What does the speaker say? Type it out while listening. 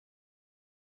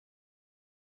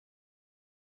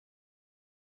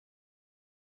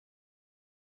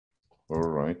All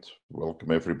right,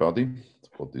 welcome everybody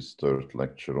for this third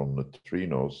lecture on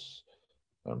neutrinos.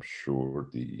 I'm sure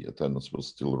the attendance will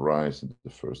still rise in the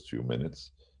first few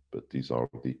minutes, but these are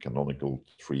the canonical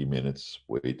 3 minutes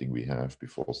waiting we have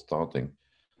before starting.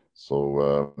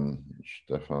 So,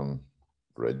 Stefan,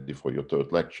 ready for your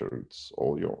third lecture. It's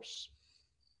all yours.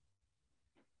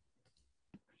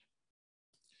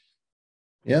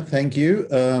 Yeah, thank you.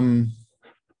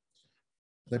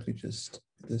 Let me just,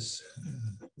 this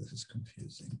is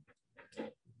confusing. A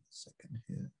second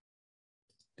here.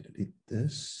 Delete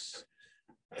this.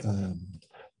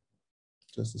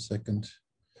 Just a second.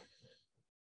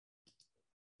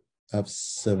 I have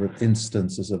several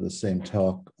instances of the same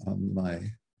talk on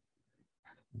my,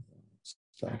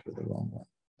 start with the wrong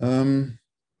one.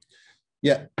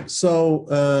 Yeah,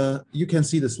 so you can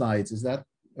see the slides. Is that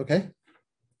okay?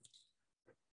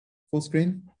 Full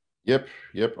screen? Yep,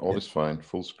 all is fine.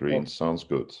 Full screen, sounds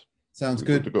good. Sounds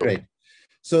good, great.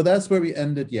 So that's where we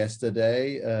ended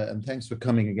yesterday, and thanks for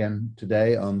coming again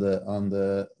today on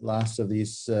the last of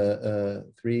these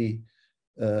three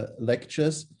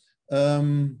lectures,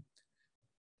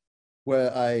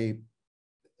 where I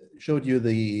showed you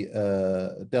the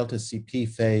delta CP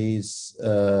phase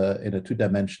in a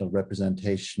two-dimensional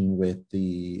representation with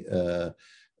the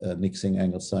mixing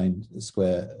angle sine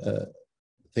square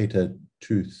theta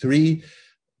 2, 3.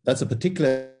 That's a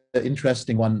particular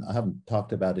interesting one. I haven't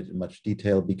talked about it in much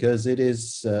detail because it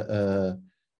is near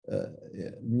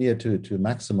to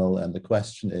maximal, and the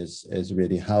question is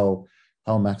really how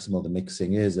maximal the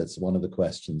mixing is. That's one of the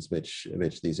questions which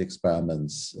these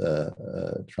experiments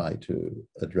try to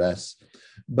address.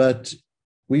 But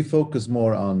we focus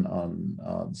more on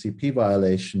CP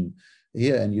violation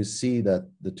here, and you see that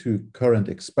the two current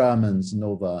experiments,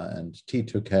 Nova and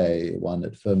T2K, one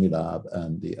at Fermilab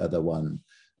and the other one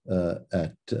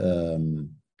in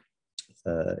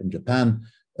Japan,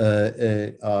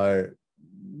 are,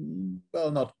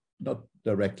 well, not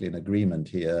directly in agreement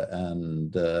here,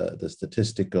 and the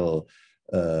statistical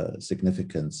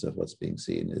significance of what's being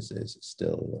seen is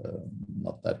still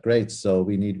not that great. So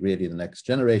we need really the next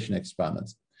generation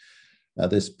experiments. Now,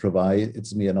 this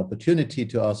provides me an opportunity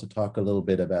to also talk a little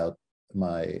bit about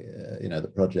my,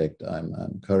 the project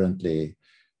I'm currently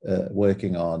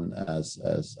working on, as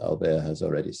Albert has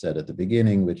already said at the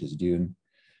beginning, which is DUNE.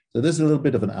 So this is a little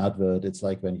bit of an advert. It's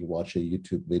like when you watch a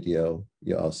YouTube video,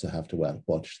 you also have to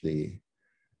watch the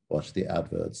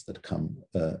adverts that come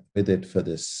with it for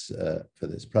this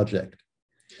project.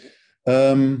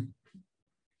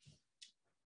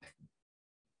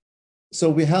 So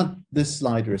we had this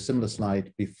slide or a similar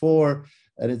slide before,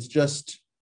 and it's just,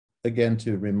 again,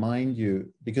 to remind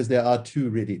you, because there are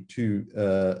two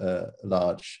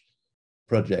large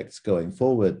projects going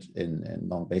forward in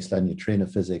long baseline neutrino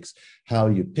physics, how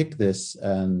you pick this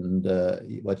and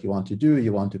what you want to do.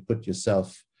 You want to put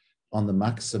yourself on the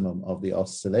maximum of the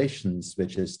oscillations,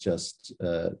 which is just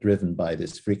driven by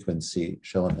this frequency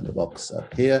shown in the box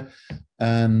up here.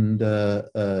 And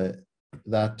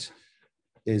that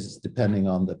is depending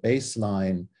on the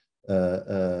baseline,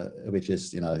 which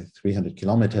is 300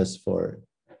 kilometers for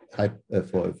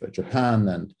Japan,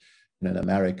 and in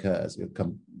America, as we'll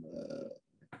come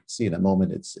see in a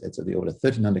moment, it's at the order of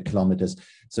 1,300 kilometers.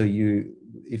 So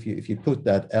if you put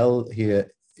that L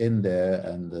here in there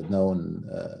and the known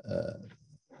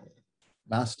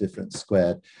mass difference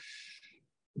squared,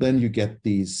 then you get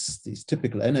these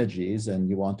typical energies, and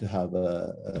you want to have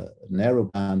a narrow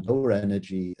band lower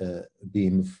energy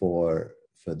beam for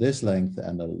this length,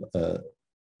 and a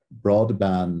broad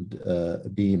band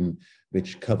beam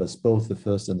which covers both the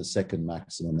first and the second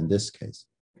maximum in this case.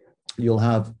 You'll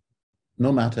have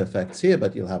no matter effects here,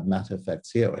 but you'll have matter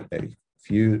effects here, or very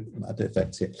few matter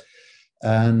effects here.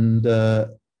 And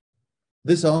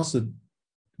this also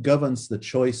governs the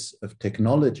choice of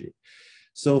technology.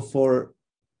 So for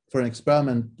an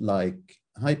experiment like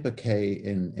Hyper-K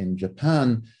in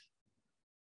Japan,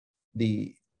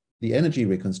 the energy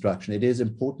reconstruction, it is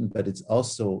important, but it's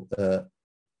also,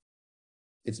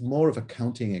 it's more of a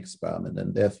counting experiment,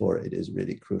 and therefore it is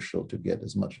really crucial to get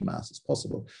as much mass as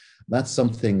possible. That's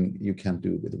something you can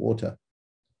do with water,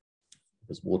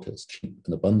 because water is cheap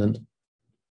and abundant.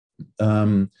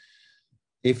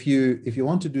 If you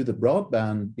want to do the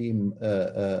broadband beam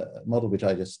model, which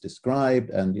I just described,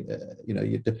 and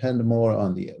you depend more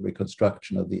on the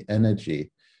reconstruction of the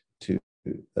energy to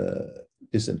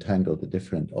disentangle the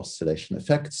different oscillation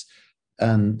effects,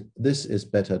 and this is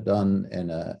better done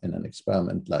in an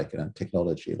experiment like a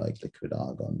technology like liquid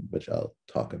argon, which I'll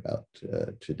talk about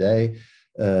today.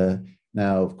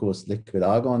 Now, of course, liquid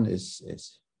argon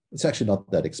it's actually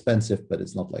not that expensive, but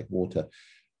it's not like water.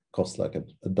 costs like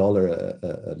 $1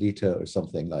 a liter or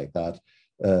something like that.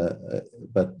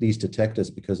 But these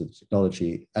detectors, because of the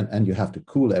technology, and you have to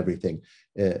cool everything,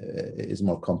 is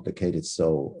more complicated.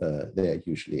 So they're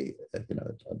usually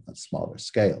on a smaller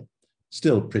scale.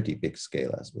 Still pretty big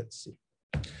scale, as we'll see.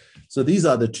 So these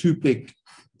are the two big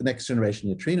next generation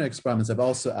neutrino experiments. I've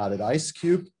also added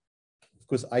IceCube. Of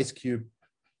course, IceCube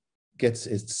gets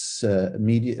its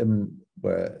medium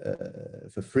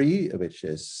for free, which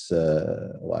is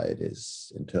why it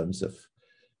is, in terms of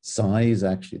size,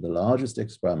 actually the largest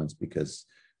experiments, because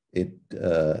it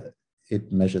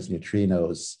measures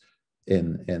neutrinos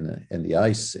in the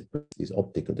ice. It puts these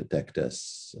optical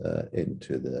detectors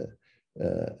into the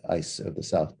ice of the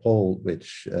South Pole,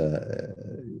 which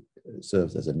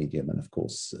serves as a medium, and of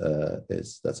course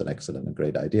that's an excellent and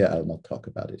great idea. I'll not talk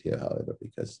about it here, however,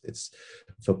 because it's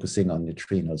focusing on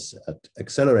neutrinos at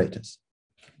accelerators.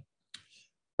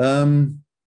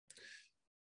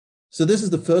 So this is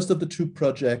the first of the two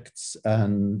projects,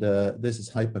 and this is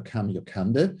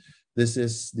HyperCam-Yokande. This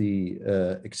is the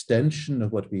extension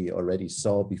of what we already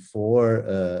saw before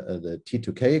the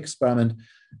T2K experiment.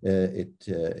 It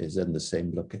is in the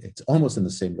same it's almost in the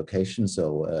same location.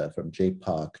 So from J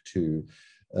Park to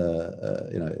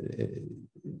the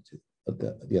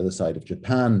other side of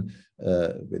Japan,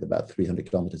 with about 300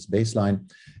 kilometers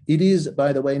baseline. It is,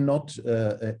 by the way, not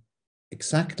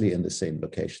exactly in the same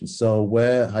location. So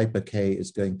where HyperK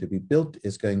is going to be built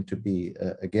is going to be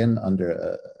again under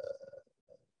a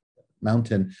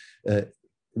mountain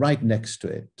right next to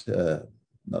it.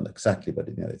 Not exactly, but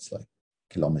it's like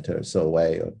a kilometer or so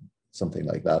away or something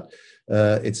like that.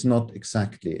 It's not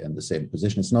exactly in the same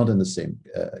position. It's not in the same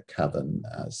cavern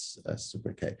as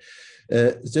Super K.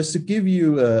 Just to give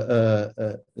you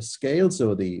a scale,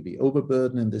 so the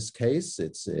overburden in this case,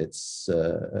 it's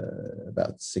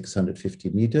about 650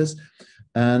 meters,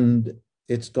 and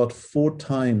it's got 4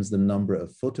 times the number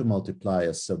of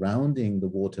photomultipliers surrounding the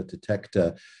water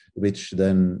detector, which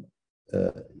then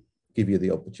give you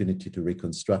the opportunity to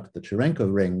reconstruct the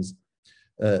Cherenkov rings.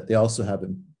 They also have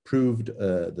improved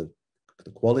the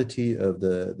quality of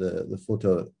the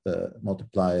photo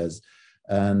multipliers,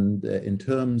 and in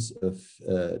terms of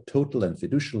total and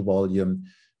fiducial volume.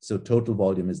 So total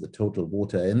volume is the total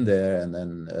water in there, and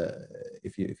then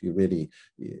if you really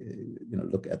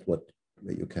look at what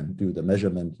you can do the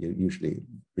measurement, you usually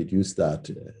reduce that.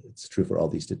 It's true for all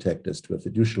these detectors to a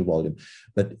fiducial volume,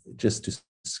 but just to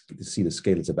see the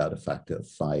scale, it's about a factor of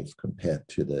 5 compared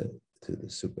to the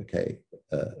Super K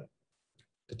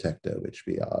detector, which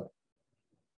we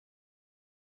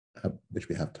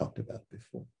have talked about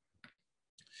before.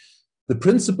 The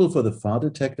principle for the FAR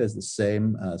detector is the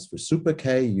same as for Super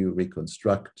K. You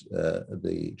reconstruct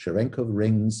the Cherenkov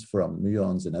rings from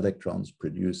muons and electrons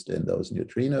produced in those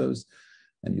neutrinos,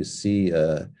 and you see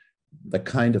the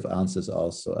kind of answers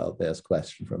also Albert's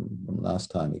question from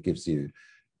last time. It gives you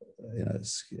the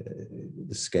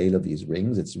scale of these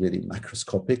rings. It's really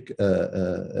macroscopic,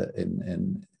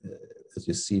 as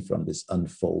you see from this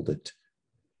unfolded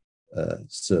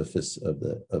surface of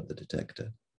the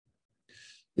detector.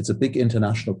 It's a big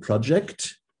international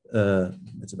project.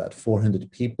 It's about 400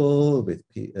 people with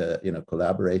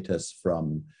collaborators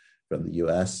from the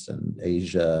US and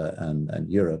Asia and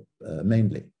Europe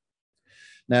mainly.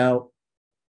 Now,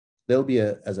 there'll be,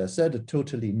 as I said, a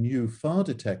totally new FAR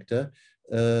detector.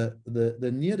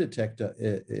 The near detector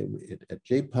at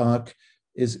J Park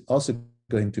is also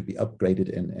going to be upgraded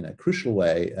in a crucial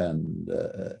way, and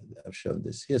I've shown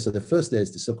this here. So the first there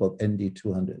is the so-called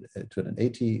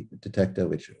ND280 detector,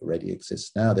 which already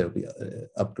exists now. There will be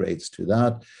upgrades to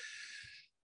that,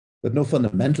 but no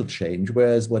fundamental change.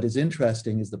 Whereas what is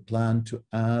interesting is the plan to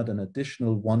add an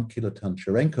additional 1 kiloton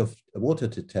Cherenkov water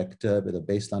detector with a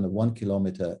baseline of 1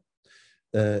 kilometer,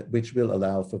 which will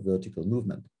allow for vertical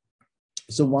movement.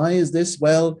 So why is this?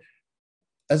 Well,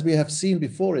 as we have seen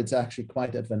before, it's actually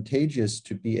quite advantageous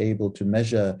to be able to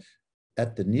measure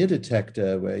at the near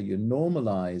detector, where you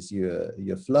normalize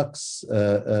your flux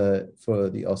for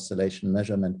the oscillation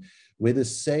measurement with the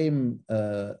same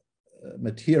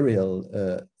material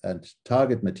and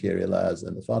target material as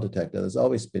in the FAR detector. There's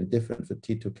always been different for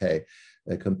T2K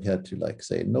compared to, like,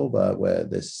 say, Nova, where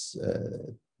this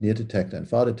near detector and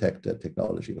FAR detector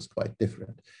technology was quite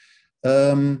different.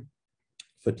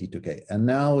 For T2K. And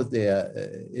now there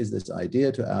is this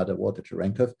idea to add a water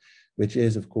Cherenkov, which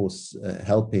is, of course,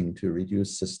 helping to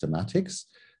reduce systematics.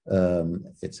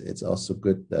 It's also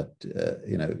good that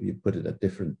you put it at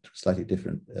slightly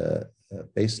different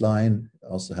baseline,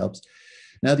 also helps.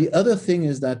 Now, the other thing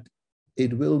is that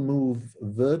it will move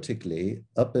vertically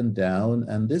up and down.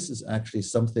 And this is actually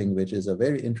something which is a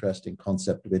very interesting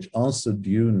concept, which also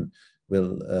DUNE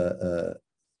will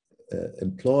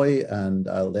employ, and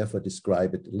I'll therefore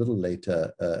describe it a little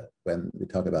later when we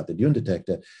talk about the DUNE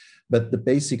detector. But the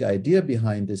basic idea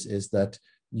behind this is that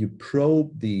you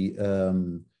probe the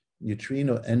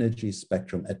neutrino energy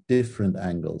spectrum at different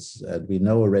angles. We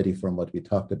know already from what we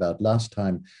talked about last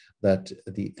time that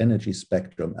the energy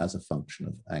spectrum as a function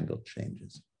of angle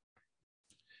changes.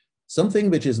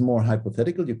 Something which is more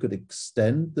hypothetical, you could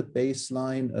extend the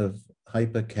baseline of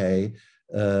hyper K,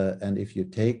 and if you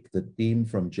take the beam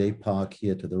from J park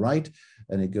here to the right,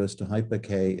 and it goes to hyper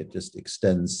K, it just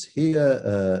extends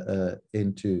here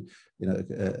into,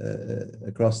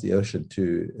 across the ocean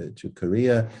to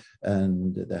Korea.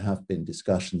 And there have been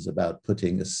discussions about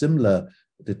putting a similar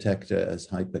detector as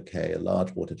hyper K, a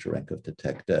large water Cherenkov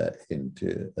detector,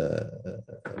 into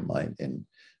a mine in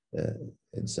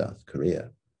South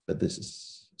Korea. But this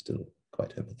is still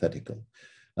quite hypothetical.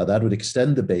 Now that would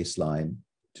extend the baseline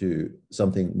to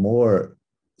something more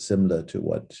similar to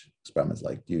what experiments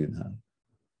like DUNE have.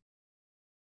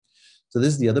 So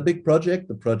this is the other big project,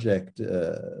 the project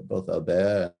both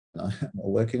Albert and I are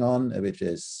working on, which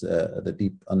is the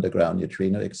deep underground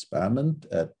neutrino experiment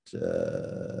at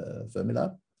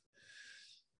Fermilab.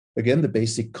 Again, the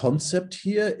basic concept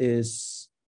here is,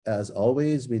 as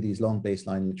always with these long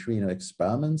baseline neutrino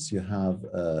experiments, you have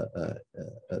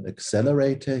an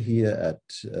accelerator here at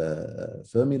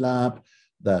Fermilab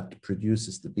that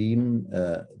produces the beam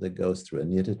that goes through a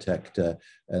near detector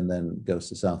and then goes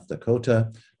to South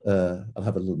Dakota. I'll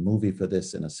have a little movie for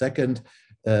this in a second.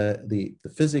 The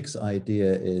physics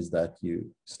idea is that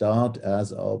you start,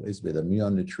 as always, with a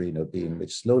muon neutrino beam,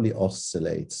 which slowly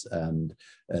oscillates, and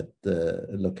at the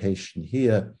location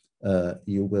here,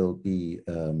 you will be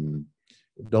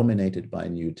dominated by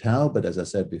nu tau, but as I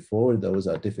said before, those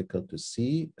are difficult to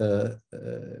see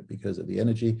because of the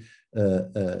energy,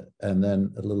 and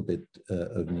then a little bit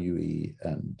of nu e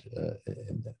and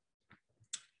in there.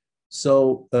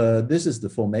 So this is the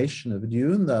formation of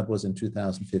DUNE. That was in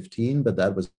 2015, but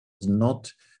that was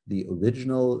not the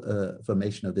original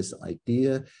formation of this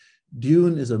idea.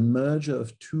 DUNE is a merger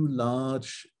of two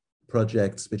large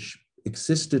projects which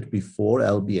existed before,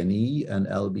 LBNE and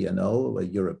LBNO, a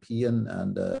European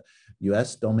and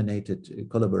US dominated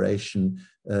collaboration,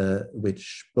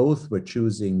 which both were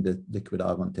choosing the liquid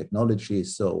argon technology.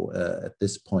 So at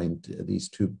this point, these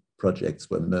two projects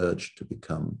were merged to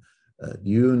become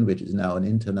DUNE, which is now an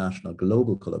international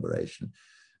global collaboration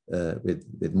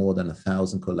with more than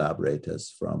 1,000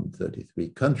 collaborators from 33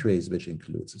 countries, which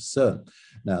includes CERN.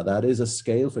 Now, that is a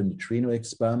scale for neutrino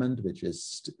experiment, which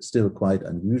is still quite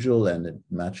unusual, and it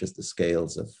matches the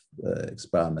scales of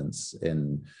experiments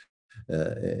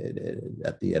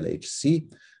at the LHC.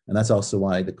 And that's also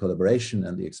why the collaboration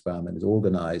and the experiment is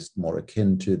organized more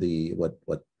akin to what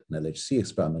an LHC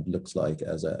experiment looks like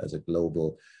as a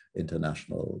global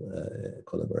international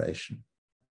collaboration.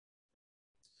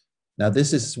 Now,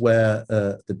 this is where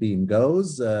the beam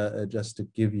goes. Just to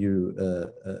give you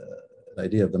an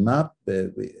idea of the map,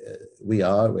 we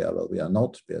are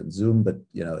not, we're in Zoom, but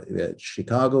we're at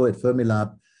Chicago at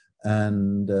Fermilab,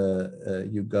 and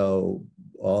you go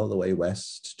all the way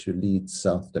west to Leeds,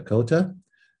 South Dakota,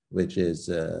 which is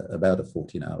about a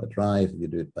 14-hour drive if you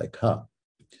do it by car.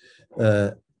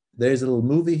 There's a little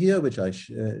movie here which I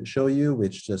show you,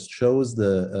 which just shows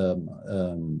the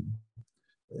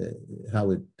how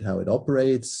it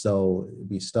operates. So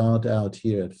we start out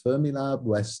here at Fermilab,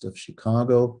 west of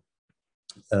Chicago.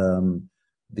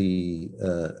 The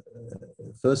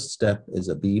first step is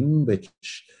a beam, which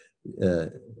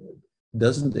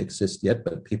doesn't exist yet,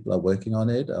 but people are working on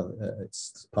it.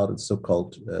 It's part of the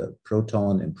so-called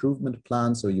proton improvement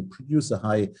plan. So you produce a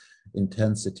high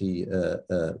intensity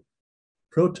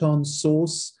proton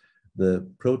source. The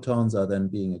protons are then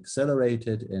being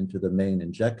accelerated into the main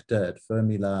injector at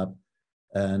Fermilab,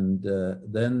 and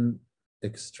then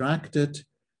extracted.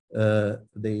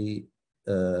 They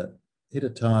hit a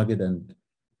target and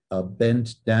are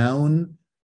bent down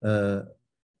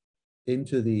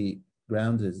into the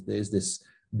ground. There's this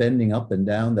bending up and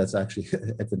down that's actually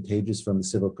advantageous from the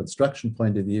civil construction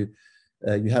point of view.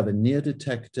 You have a near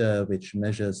detector which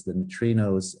measures the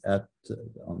neutrinos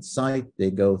on site.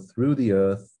 They go through the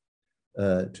Earth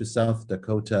to South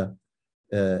Dakota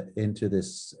into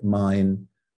this mine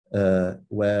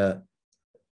where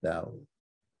now,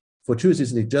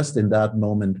 fortuitously, just in that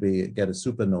moment, we get a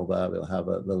supernova. We'll have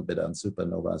a little bit on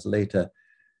supernovas later.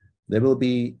 There will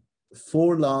be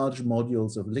 4 large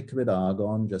modules of liquid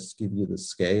argon. Just give you the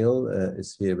scale,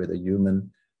 is here with a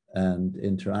human. and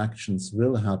interactions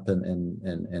will happen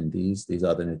in these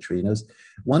are the neutrinos.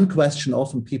 One question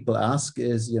often people ask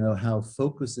is, how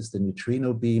focused is the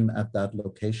neutrino beam at that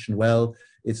location? Well,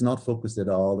 it's not focused at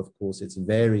all. Of course, it's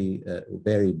very,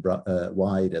 very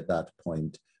wide at that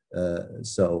point.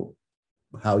 So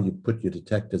how you put your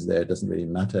detectors there doesn't really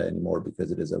matter anymore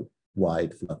because it is a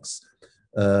wide flux.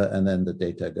 And then the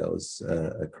data goes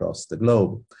across the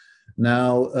globe.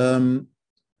 Now,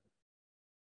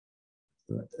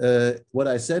 what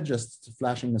I said, just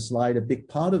flashing a slide, a big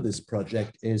part of this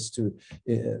project is to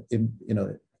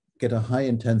get a high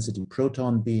intensity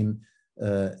proton beam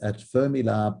at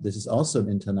Fermilab. This is also an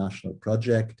international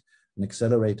project, an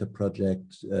accelerator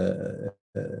project with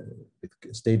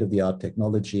state-of-the-art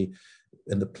technology,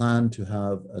 and the plan to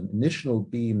have an initial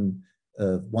beam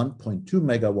of 1.2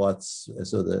 megawatts.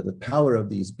 So the power of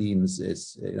these beams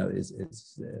is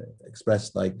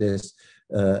expressed like this.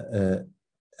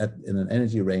 In an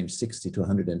energy range 60 to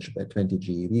 120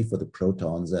 GeV for the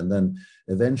protons, and then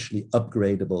eventually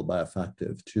upgradable by a factor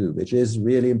of 2, which is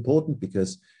really important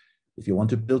because if you want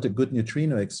to build a good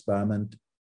neutrino experiment,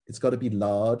 it's got to be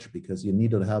large because you need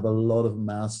to have a lot of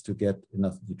mass to get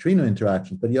enough neutrino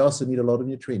interactions, but you also need a lot of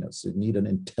neutrinos. So you need an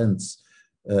intense,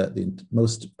 the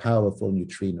most powerful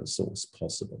neutrino source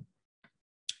possible.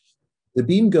 The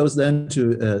beam goes then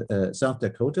to South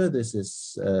Dakota. This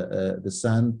is the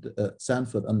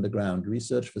Sanford Underground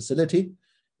Research Facility.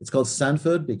 It's called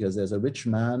Sanford because there's a rich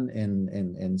man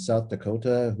in South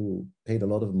Dakota who paid a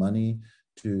lot of money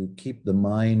to keep the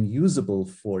mine usable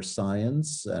for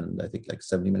science, and I think like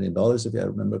 $70 million, if I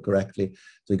remember correctly.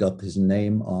 So he got his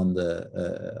name on the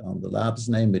lab's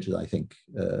name, which is, I think,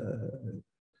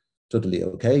 totally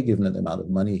okay, given the amount of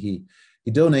money he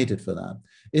donated for that.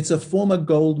 It's a former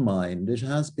gold mine, which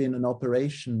has been in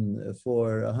operation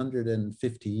for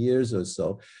 150 years or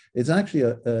so. It's actually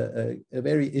a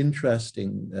very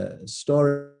interesting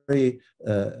story.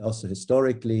 Also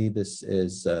historically, this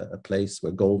is a place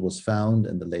where gold was found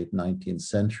in the late 19th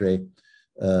century.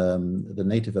 The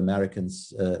Native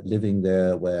Americans living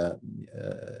there were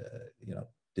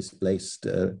displaced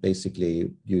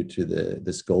basically due to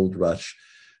this gold rush.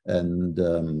 And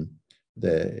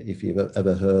if you've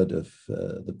ever heard of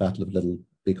the Battle of Little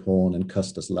Bighorn and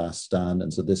Custer's Last Stand,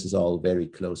 and so this is all very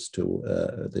close to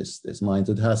this mine.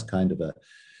 So it has kind of a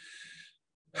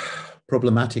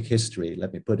problematic history,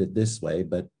 let me put it this way.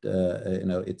 But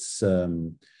it's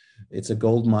a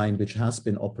gold mine which has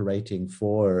been operating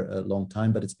for a long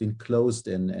time, but it's been closed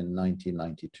in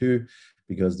 1992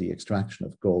 because the extraction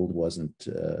of gold wasn't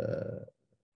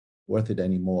worth it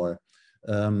anymore.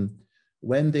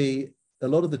 A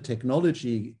lot of the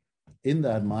technology in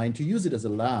that mine, to use it as a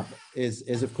lab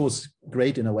is of course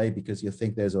great in a way because you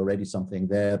think there's already something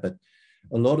there, but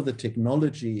a lot of the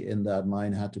technology in that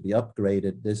mine had to be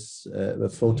upgraded. This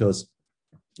photos,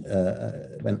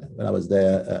 when I was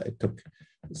there, I took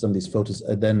some of these photos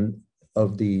then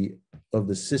of the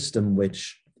system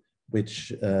which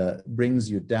brings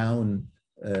you down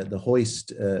the hoist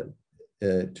to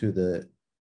the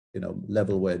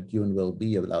level where DUNE will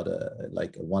be about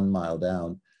like 1 mile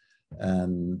down,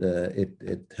 and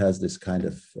it has this kind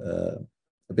of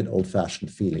a bit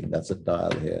old-fashioned feeling. That's a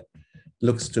dial here.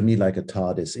 Looks to me like a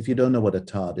TARDIS. If you don't know what a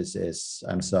TARDIS is,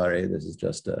 I'm sorry. This is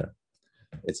just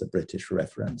it's a British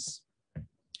reference.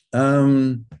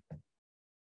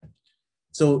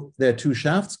 So there are 2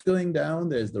 shafts going down.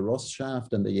 There's the Ross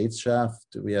shaft and the Yates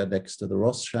shaft. We are next to the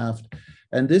Ross shaft.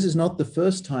 And this is not the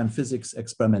first time physics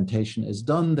experimentation is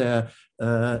done there.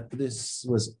 This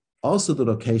was also the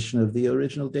location of the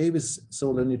original Davis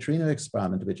solar neutrino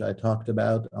experiment, which I talked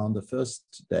about on the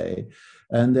first day.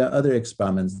 And there are other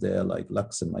experiments there, like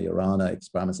Lux and Majorana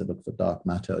experiments that look for dark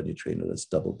matter or neutrinos,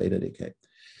 double beta decay.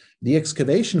 The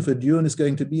excavation for DUNE is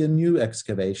going to be a new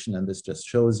excavation, and this just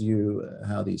shows you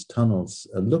how these tunnels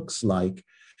looks like.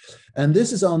 And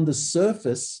this is on the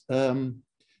surface.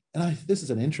 This is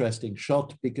an interesting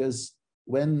shot because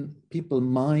when people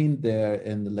mined there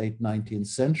in the late 19th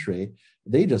century,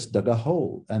 they just dug a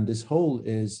hole, and this hole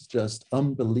is just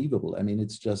unbelievable. I mean,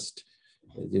 it's just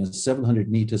 700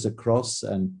 meters across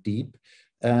and deep,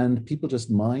 and people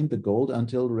just mined the gold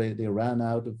until they ran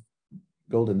out of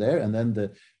gold in there, and then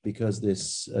because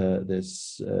this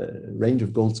range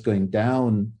of gold's going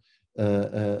down,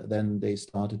 then they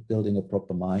started building a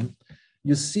proper mine.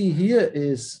 You see here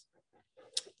is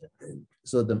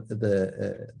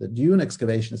the dune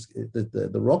excavations,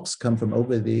 the rocks come from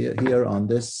over here on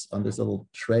this little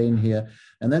train here,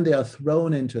 and then they are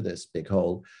thrown into this big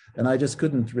hole. And I just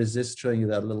couldn't resist showing you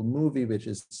that little movie, which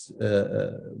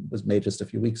was made just a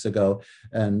few weeks ago,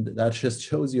 and that just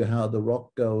shows you how the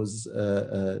rock goes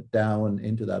down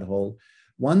into that hole.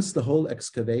 Once the whole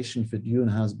excavation for dune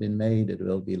has been made, it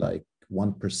will be like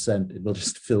 1%. It will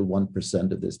just fill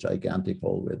 1% of this gigantic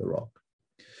hole with the rock.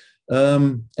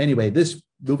 Anyway, this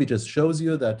movie just shows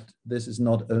you that this is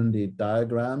not only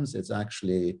diagrams, it's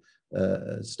actually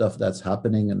stuff that's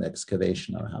happening and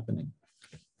excavation are happening.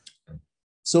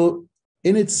 So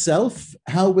in itself,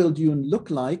 how will dune look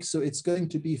like? So it's going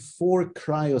to be 4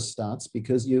 cryostats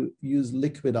because you use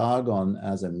liquid argon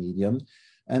as a medium.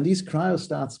 And these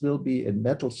cryostats will be in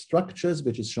metal structures,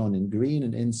 which is shown in green,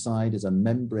 and inside is a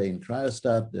membrane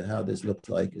cryostat. How this looks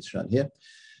like is shown here.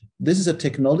 This is a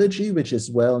technology which is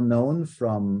well known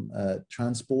from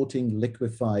transporting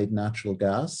liquefied natural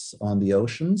gas on the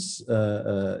oceans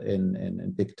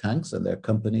in big tanks, and there are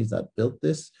companies that built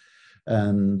this.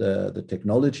 And the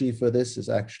technology for this is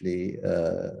actually,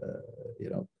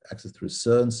 accessed through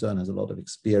CERN. CERN has a lot of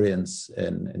experience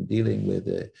in dealing with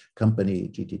the company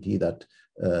GTT that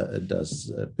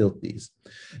built these.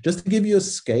 Just to give you a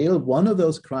scale, one of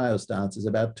those cryostats is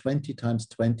about 20 times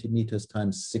 20 meters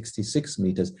times 66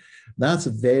 meters. That's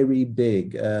very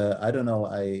big. I don't know,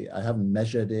 I haven't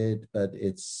measured it, but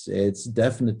it's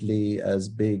definitely as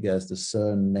big as the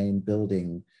CERN main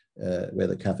building where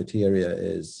the cafeteria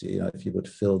is. If you would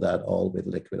fill that all with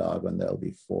liquid argon, there'll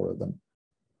be 4 of them.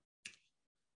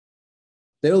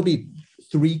 There will be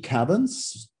 3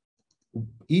 caverns.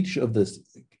 Each of the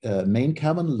main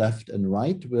cavern, left and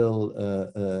right, will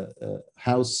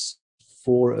house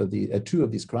 2 of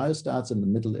these cryostats. In the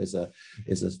middle is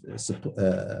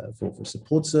for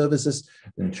support services.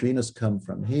 The neutrinos come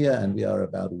from here, and we are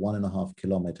about 1.5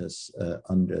 kilometers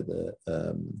under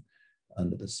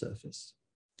the surface.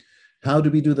 How do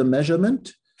we do the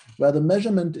measurement? Well, the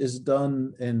measurement is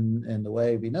done in the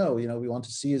way we know. We want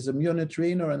to see is a muon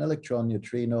neutrino or an electron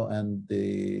neutrino, and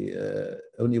the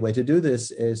only way to do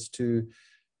this is to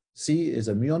see is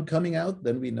a muon coming out,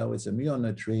 then we know it's a muon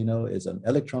neutrino, is an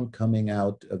electron coming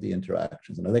out of the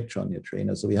interactions, an electron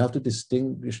neutrino. So we have to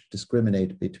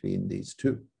discriminate between these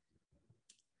 2.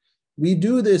 We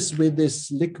do this with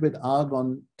this liquid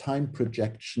argon time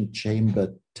projection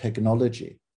chamber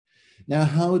technology. Now,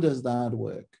 how does that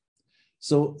work?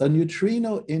 So a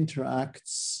neutrino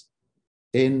interacts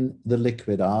in the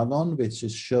liquid argon, which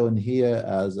is shown here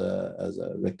as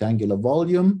a rectangular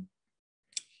volume.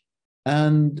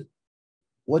 And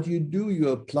what you do, you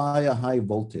apply a high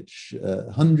voltage,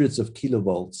 hundreds of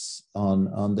kilovolts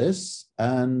on this.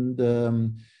 And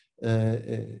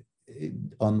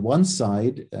on one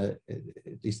side, at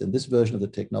least in this version of the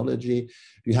technology,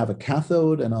 you have a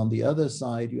cathode, and on the other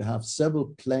side, you have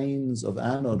several planes of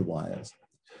anode wires.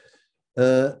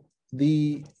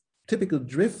 The typical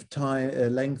drift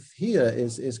length here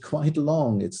is quite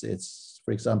long. It's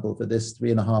for example, for this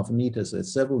 3.5 meters, so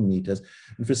it's several meters.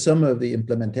 And for some of the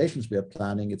implementations we are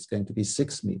planning, it's going to be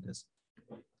 6 meters.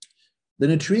 The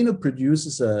neutrino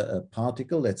produces a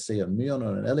particle, let's say a muon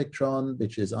or an electron,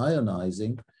 which is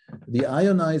ionizing. The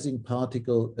ionizing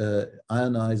particle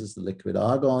ionizes the liquid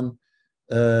argon.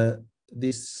 The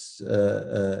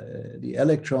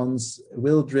electrons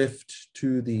will drift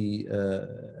to the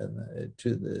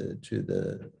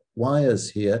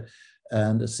wires here,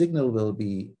 and a signal will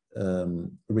be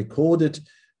recorded.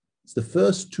 The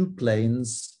first 2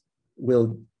 planes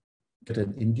will get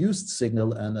an induced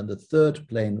signal, and then the 3rd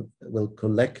plane will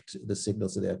collect the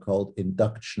signals. So they are called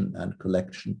induction and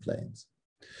collection planes.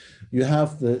 You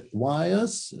have the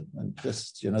wires, and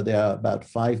just, they are about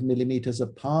 5 millimeters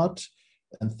apart,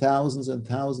 and thousands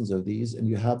of these, and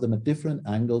you have them at different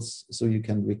angles, so you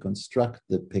can reconstruct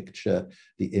the picture,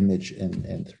 the image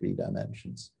in 3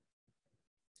 dimensions.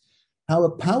 How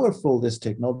powerful this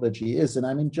technology is, and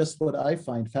I mean, just what I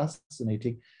find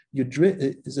fascinating,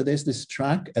 so there's this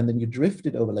track, and then you drift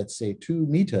it over, let's say, 2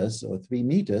 meters or 3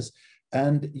 meters,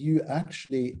 and you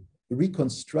actually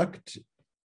reconstruct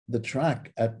the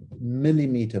track at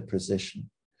millimeter precision.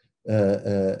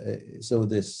 So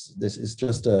this is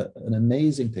just an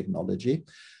amazing technology.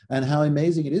 And how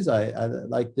amazing it is, I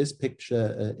like this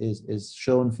picture is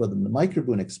shown for the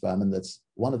MicroBooNE experiment. That's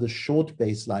one of the short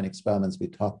baseline experiments we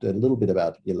talked a little bit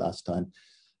about here last time,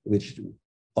 which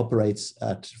operates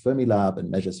at Fermilab and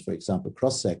measures, for example,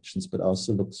 cross sections, but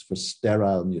also looks for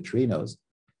sterile neutrinos.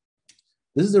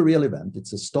 This is a real event.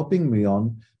 It's a stopping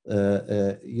muon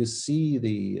you see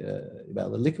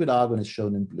well, the liquid argon is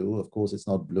shown in blue. Of course, it's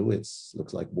not blue. It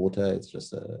looks like water. It's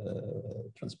just a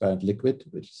transparent liquid,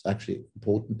 which is actually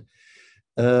important.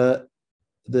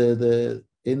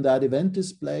 In that event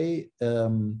display,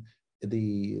 the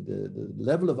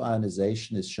level of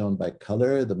ionization is shown by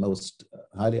color. The most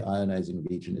highly ionizing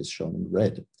region is shown in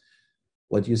red.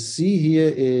 What you see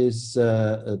here is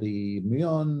the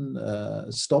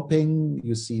muon stopping.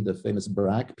 You see the famous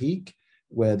Bragg peak,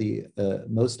 where the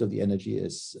most of the energy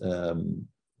is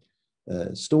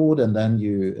stored, and then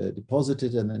you deposit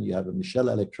it, and then you have a Michel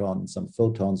electron and some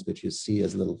photons, which you see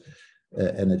as little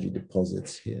energy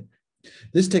deposits here.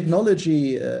 This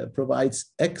technology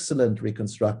provides excellent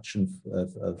reconstruction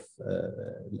of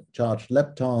charged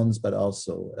leptons, but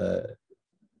also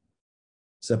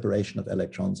separation of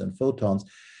electrons and photons.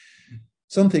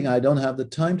 Something I don't have the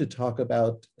time to talk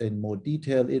about in more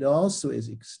detail. It also is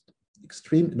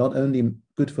extreme, not only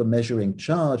good for measuring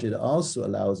charge, it also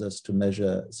allows us to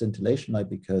measure scintillation light,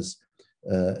 because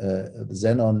the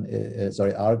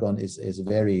argon is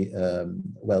very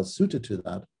well suited to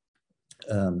that.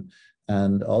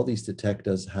 And all these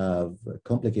detectors have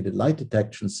complicated light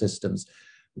detection systems,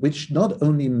 which not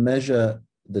only measure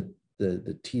the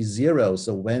T0,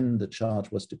 so when the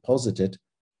charge was deposited,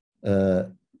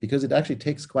 because it actually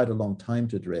takes quite a long time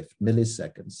to drift,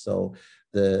 milliseconds. So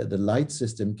the light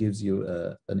system gives you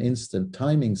an instant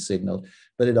timing signal,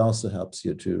 but it also helps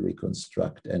you to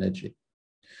reconstruct energy.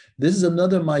 This is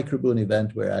another MicroBooNE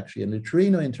event where actually a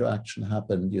neutrino interaction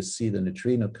happened. You see the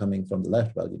neutrino coming from the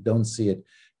left. Well, you don't see it,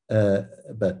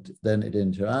 but then it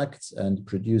interacts and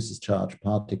produces charged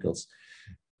particles.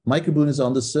 MicroBooNE is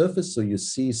on the surface, so you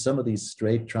see some of these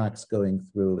straight tracks going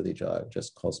through, which are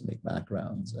just cosmic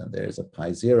backgrounds, and there's a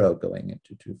pi0 going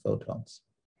into 2 photons.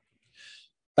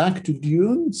 Back to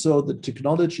DUNE. So the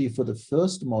technology for the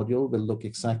first module will look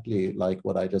exactly like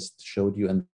what I just showed you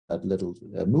in that little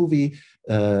movie.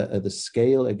 The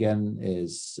scale again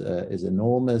is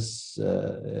enormous.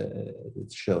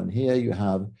 It's shown here. You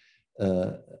have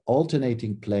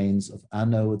alternating planes of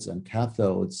anodes and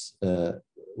cathodes,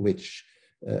 which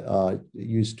are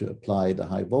used to apply the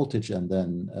high voltage, and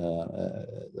then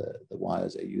the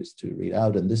wires are used to read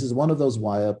out. And this is one of those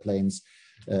wire planes,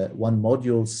 one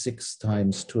module 6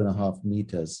 times 2.5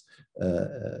 meters,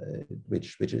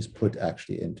 which is put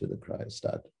actually into the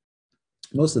cryostat.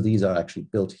 Most of these are actually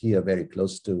built here, very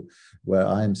close to where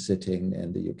I'm sitting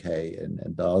in the UK, in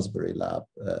Daresbury lab,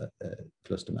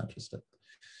 close to Manchester.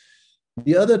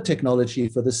 The other technology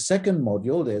for the second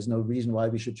module, there's no reason why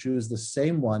we should choose the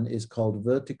same one, is called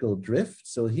vertical drift.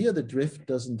 So here the drift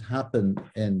doesn't happen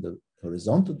in the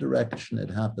horizontal direction, it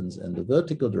happens in the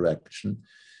vertical direction.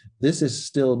 This is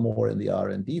still more in the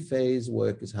R&D phase.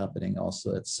 Work is happening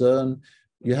also at CERN.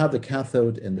 You have the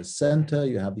cathode in the center,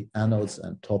 you have the anodes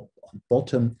and top on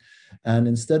bottom. And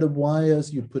instead of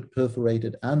wires, you put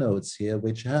perforated anodes here,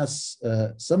 which has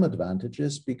some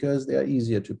advantages because they are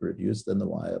easier to produce than the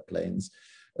wire planes.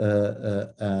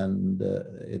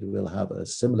 It will have a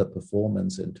similar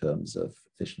performance in terms of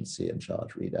efficiency and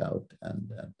charge readout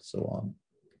and so on.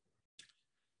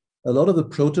 A lot of the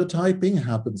prototyping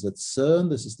happens at CERN.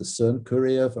 This is the CERN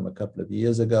courier from a couple of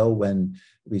years ago when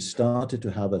we started to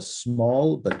have a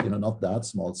small, but not that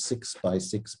small, 6 by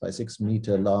 6 by 6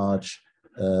 meter large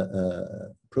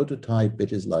prototype,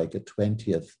 which is like a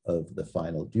 20th of the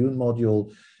final DUNE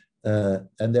module.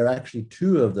 And there are actually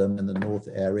 2 of them in the north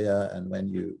area. And when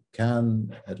you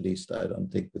can, at least I don't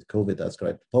think with COVID that's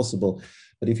quite possible,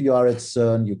 but if you are at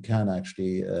CERN, you can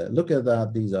actually look at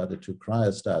that. These are the 2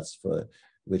 cryostats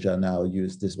which are now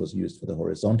used. This was used for the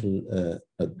horizontal.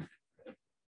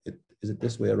 Is it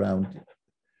this way around?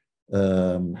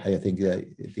 I think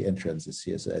the entrance is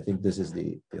here. So I think this is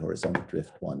the horizontal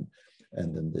drift one.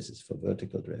 And then this is for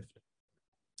vertical drift.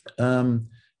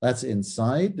 That's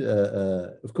inside.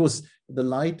 Of course, the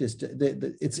light is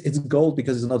it's gold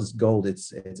because it's not as gold.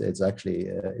 It's actually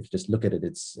if you just look at it,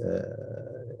 it's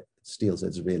steel. So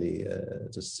it's really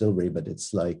just silvery, but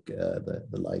it's like the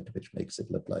light which makes it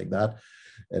look like that.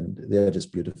 And they're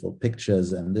just beautiful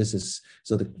pictures. And this is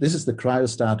this is the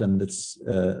cryostat, and it's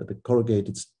the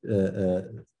corrugated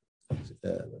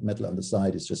metal on the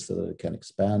side is just so that it can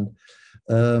expand.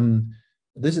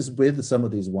 This is with some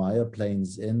of these wire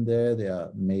planes in there. They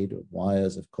are made of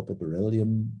wires of copper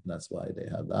beryllium. That's why they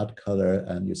have that color.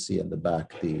 And you see in the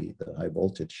back the high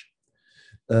voltage.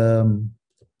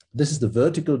 This is the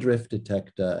vertical drift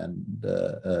detector and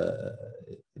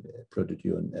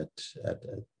ProtoDune at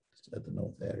the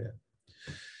north area.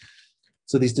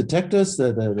 So these detectors,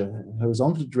 the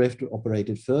horizontal drift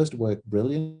operated first, worked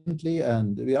brilliantly,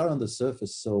 and we are on the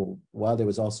surface. So while there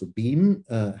was also beam,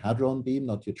 hadron beam,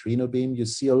 not neutrino beam, you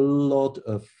see a lot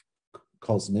of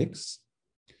cosmics.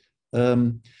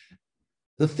 The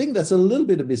thing that's a little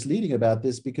bit misleading about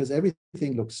this, because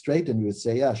everything looks straight and you would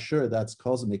say, yeah, sure, that's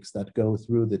cosmics that go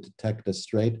through the detector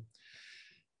straight.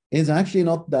 It's actually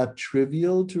not that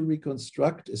trivial to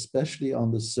reconstruct, especially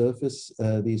on the surface,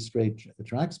 these straight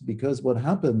tracks, because what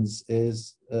happens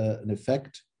is an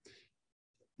effect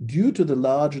due to the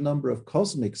large number of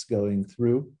cosmics going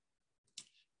through.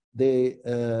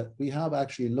 We have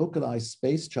actually localized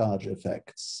space charge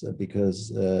effects because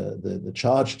the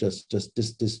charge just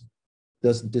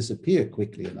doesn't disappear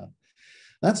quickly enough.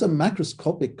 That's a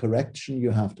macroscopic correction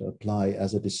you have to apply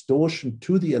as a distortion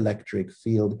to the electric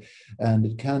field. And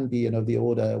it can be, the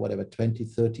order, whatever, 20,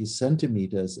 30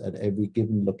 centimeters at every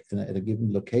given at a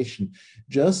given location.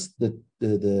 Just the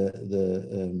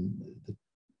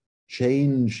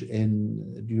change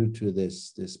due to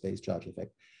this space charge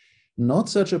effect. Not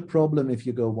such a problem if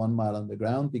you go 1 mile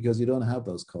underground, because you don't have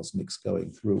those cosmics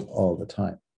going through all the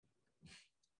time.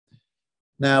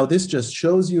 Now, this just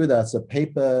shows you that's a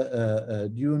paper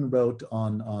DUNE wrote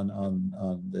on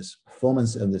this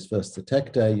performance in this first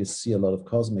detector. You see a lot of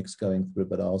cosmics going through,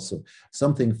 but also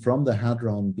something from the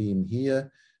hadron beam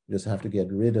here. You just have to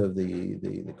get rid of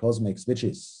the cosmics, which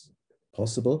is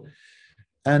possible.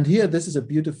 And here, this is a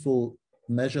beautiful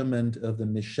measurement of the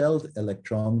Michel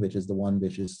electron, which is the one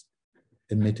which is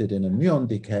emitted in a muon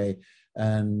decay.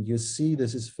 And you see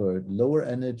this is for lower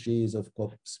energies, of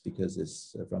course, because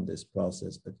it's from this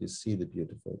process, but you see the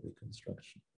beautiful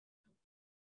reconstruction.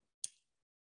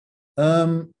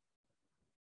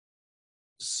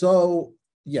 So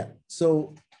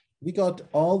we got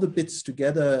all the bits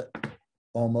together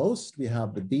almost. We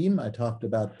have the beam. I talked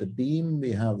about the beam.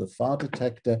 We have the far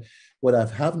detector. What I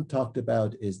haven't talked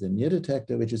about is the near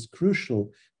detector, which is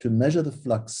crucial to measure the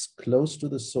flux close to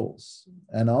the source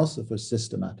and also for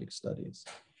systematic studies.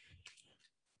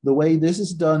 The way this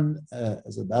is done,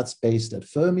 that's based at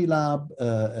Fermilab,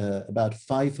 about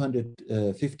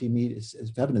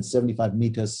 575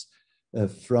 meters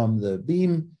from the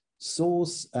beam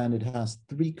source, and it has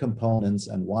 3 components,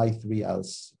 and why 3 I'll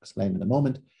explain in a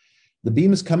moment. The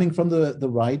beam is coming from the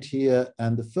right here,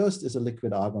 and the first is a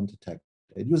liquid argon detector.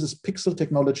 It uses pixel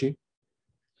technology,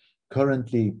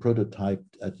 currently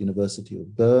prototyped at University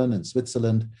of Bonn in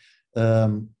Switzerland.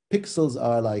 Pixels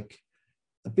are like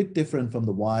a bit different from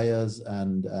the wires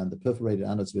and the perforated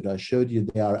anodes, which I showed you.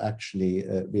 They are actually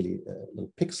really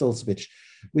little pixels, which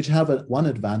have one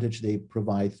advantage. They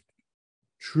provide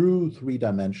true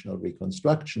 3-dimensional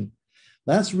reconstruction.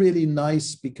 That's really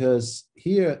nice because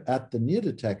here at the near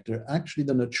detector, actually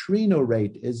the neutrino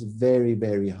rate is very,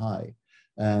 very high.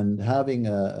 And having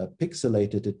a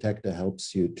pixelated detector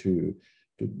helps you to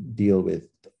deal with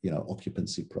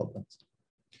occupancy problems.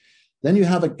 Then you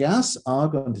have a gas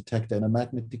argon detector in a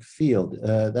magnetic field.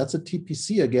 That's a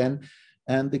TPC again.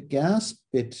 And the gas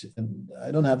bit, and I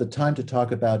don't have the time to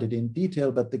talk about it in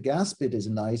detail, but the gas bit is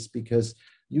nice because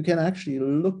you can actually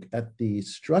look at the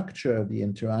structure of the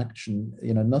interaction.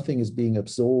 Nothing is being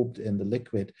absorbed in the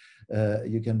liquid.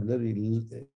 You can literally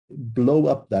blow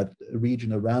up that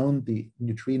region around the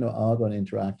neutrino-argon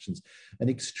interactions and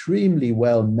extremely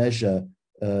well measure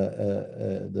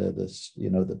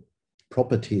the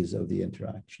properties of the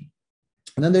interaction.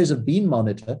 And then there's a beam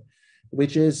monitor,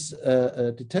 which is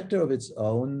a detector of its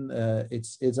own.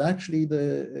 It's actually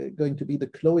going to be the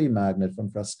Chloe magnet from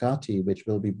Frascati, which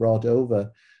will be brought over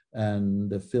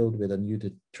and filled with a new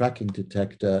tracking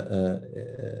detector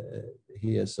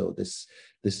here. So this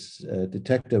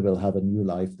detector will have a new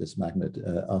life, this magnet,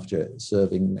 after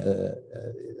serving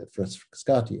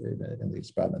Frascati in the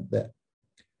experiment there.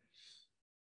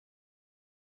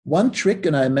 One trick,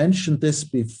 and I mentioned this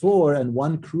before, and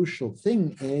one crucial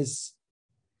thing is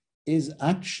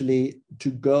actually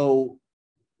to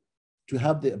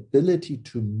have the ability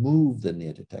to move the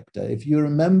near detector. If you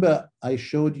remember, I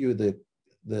showed you the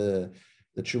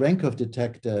Cherenkov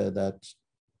detector that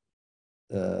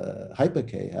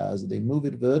Hyper-K has. They move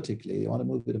it vertically. You want to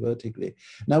move it vertically.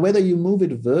 Now, whether you move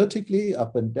it vertically,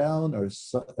 up and down, or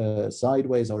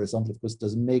sideways, horizontal, of course,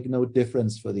 does make no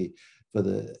difference for the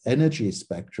energy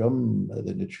spectrum.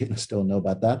 The neutrinos don't know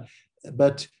about that.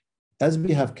 But as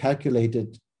we have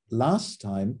calculated last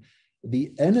time,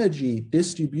 the energy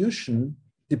distribution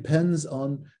depends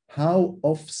on how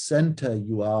off-center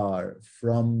you are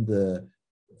from the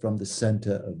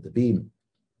center of the beam.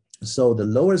 So the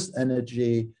lowest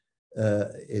energy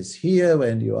is here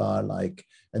when you are like,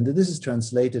 and this is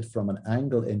translated from an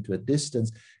angle into a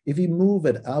distance. If we move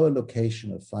at our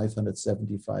location of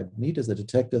 575 meters, the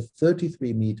detector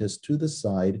 33 meters to the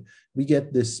side, we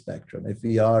get this spectrum. If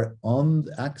we are on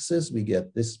the axis, we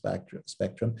get this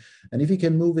spectrum. And if we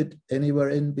can move it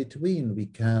anywhere in between, we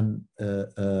can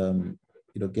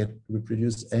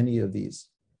reproduce any of these.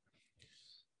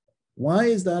 Why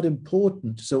is that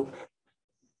important? So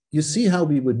you see how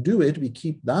we would do it. We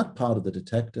keep that part of the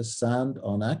detector sand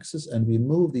on axis and we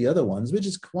move the other ones, which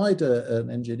is quite an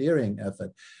engineering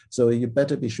effort. So you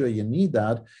better be sure you need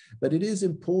that. But it is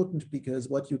important because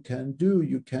what you can do,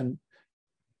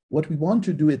 what we want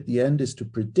to do at the end is to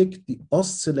predict the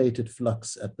oscillated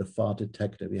flux at the far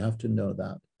detector. We have to know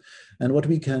that. And what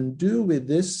we can do with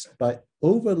this by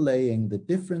overlaying the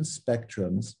different spectra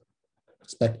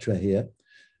here,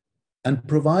 and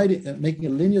making a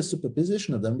linear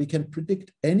superposition of them, we can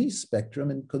predict any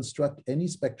spectrum and construct any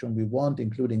spectrum we want,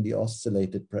 including the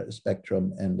oscillated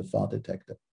spectrum and the far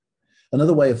detector.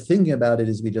 Another way of thinking about it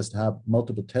is we just have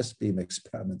multiple test beam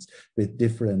experiments with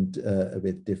different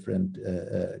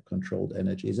controlled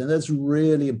energies. And that's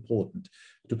really important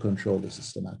to control the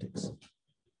systematics.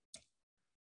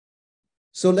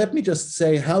 So let me just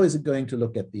say, how is it going to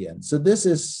look at the end? So this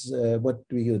is what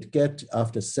we would get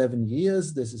after 7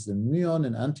 years. This is the muon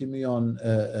and anti-muon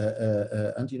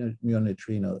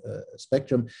neutrino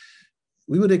spectrum.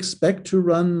 We would expect to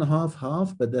run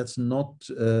half-half, but that's not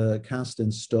cast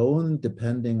in stone,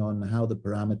 depending on how the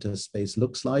parameter space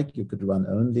looks like. You could run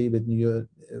only with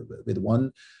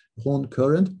one horn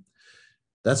current.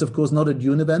 That's, of course, not a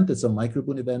DUNE event. It's a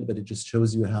MicroBooNE event, but it just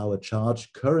shows you how a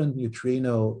charged current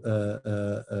neutrino,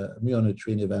 muon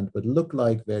neutrino event would look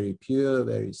like, very pure,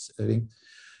 very saving.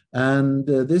 And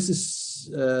this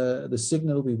is the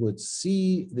signal we would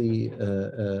see, the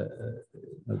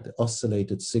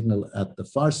oscillated signal at the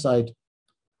far side.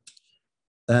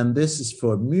 And this is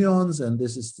for muons, and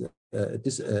this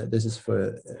is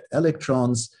for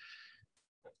electrons.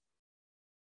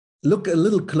 Look a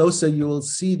little closer, you will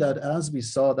see that as we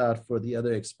saw that for the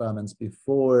other experiments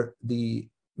before, the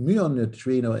muon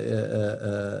neutrino,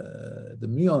 the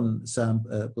muon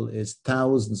sample is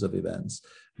thousands of events.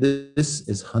 This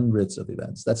is hundreds of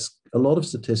events. That's a lot of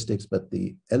statistics, but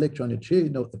the electron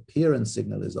neutrino appearance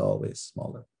signal is always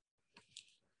smaller.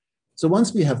 So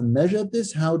once we have measured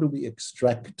this, how do we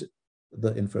extract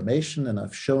the information? And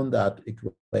I've shown that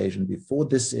equation before.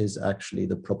 This is actually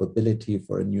the probability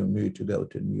for a new mu to go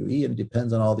to new e, and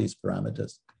depends on all these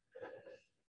parameters.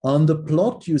 On the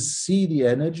plot, you see the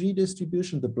energy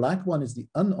distribution. The black one is the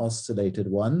unoscillated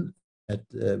one,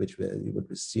 which you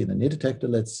would see in a near detector,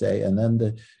 let's say, and then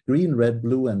the green, red,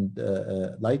 blue, and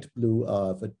light blue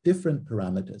are for different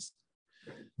parameters.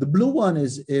 The blue one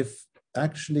is if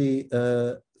actually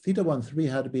theta 1,3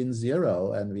 had been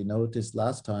 0, and we noticed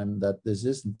last time that this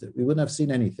isn't, we wouldn't have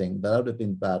seen anything. That would have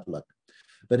been bad luck.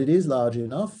 But it is large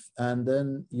enough, and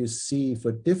then you see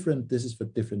for different, this is for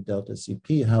different delta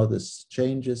CP, how this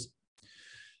changes.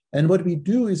 And what we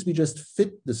do is we just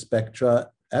fit the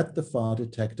spectra at the far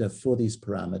detector for these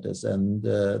parameters. And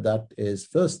that is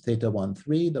first theta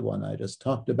 1,3, the one I just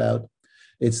talked about.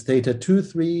 It's theta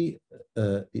 2,3,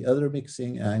 the other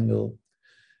mixing angle.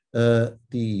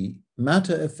 The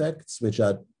matter effects, which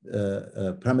are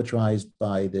parameterized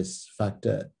by this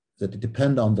factor that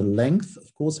depend on the length,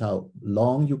 of course, how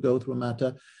long you go through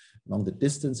matter, along the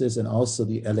distances, and also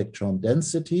the electron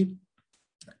density,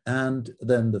 and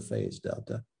then the phase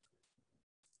delta.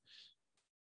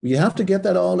 We have to get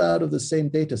that all out of the same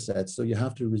data set. So you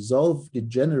have to resolve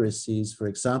degeneracies, for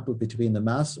example, between the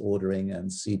mass ordering and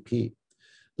CP.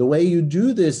 The way you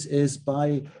do this is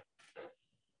by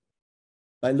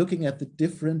looking at the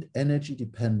different energy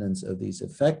dependence of these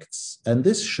effects. And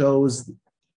this shows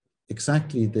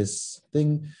exactly this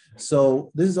thing.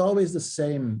 So this is always the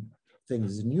same thing.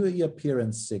 It's a new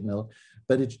appearance signal,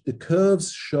 but the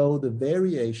curves show the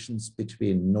variations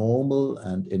between normal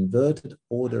and inverted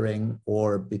ordering,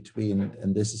 or between,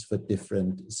 and this is for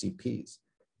different CPs.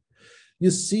 You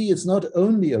see, it's not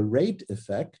only a rate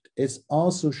effect, it's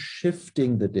also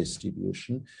shifting the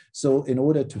distribution. So in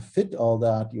order to fit all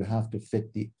that, you have to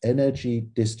fit the energy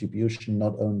distribution,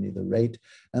 not only the rate.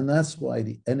 And that's why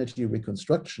the energy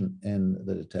reconstruction in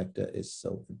the detector is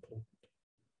so important.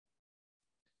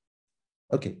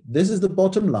 Okay, this is the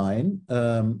bottom line.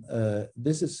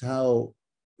 This is how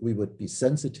we would be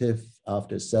sensitive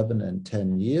after 7 and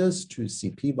 10 years to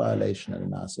CP violation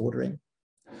and mass ordering,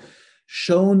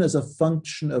 shown as a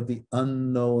function of the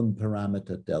unknown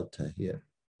parameter delta here.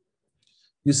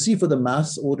 You see for the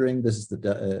mass ordering, this is the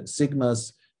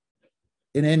sigmas.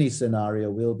 in any scenario,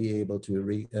 we'll be able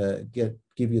to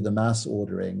give you the mass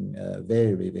ordering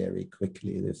very, very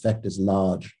quickly. The effect is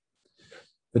large.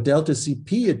 For delta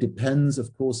CP, it depends,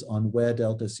 of course, on where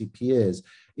delta CP is.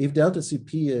 If delta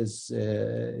CP is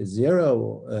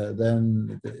 0,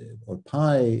 then, or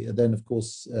pi, then of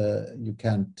course you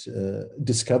can't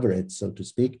discover it, so to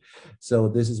speak. So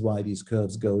this is why these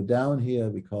curves go down here.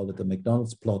 We call it the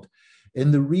McDonald's plot.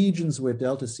 In the regions where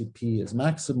delta CP is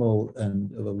maximal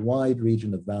and of a wide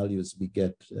region of values, we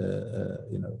get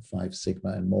 5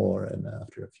 sigma and more, and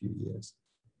after a few years.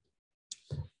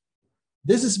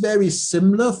 This is very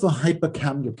similar for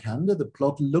hypercam-Lucanda. The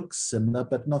plot looks similar,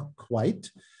 but not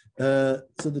quite. So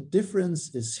the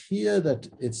difference is here that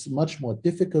it's much more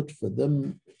difficult for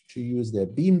them to use their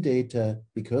beam data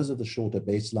because of the shorter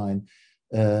baseline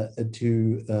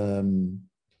to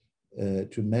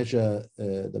measure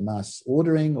the mass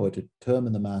ordering or to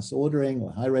determine the mass ordering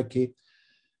or hierarchy.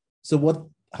 So what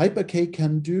HyperK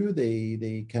can do,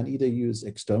 they can either use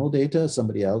external data,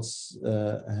 somebody else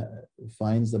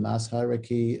finds the mass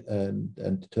hierarchy and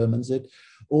determines it,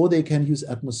 or they can use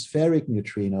atmospheric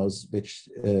neutrinos, which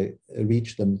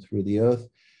reach them through the Earth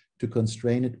to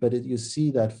constrain it. But you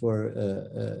see that for,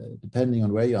 depending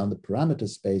on where you are in the parameter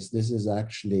space, this is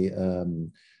actually a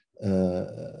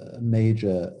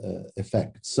major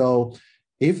effect. So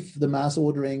if the mass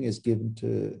ordering is given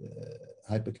to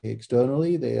HyperK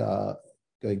externally, they are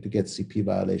going to get CP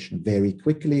violation very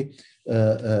quickly,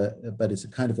 but it's a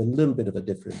kind of a little bit of a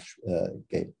different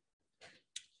game.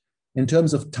 In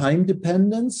terms of time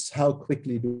dependence, how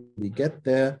quickly do we get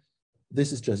there?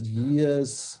 This is just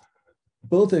years.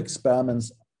 Both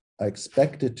experiments are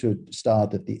expected to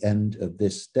start at the end of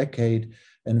this decade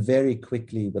and very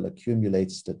quickly will accumulate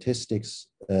statistics.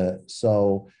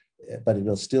 But it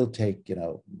will still take,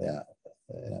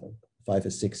 5 or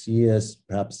 6 years,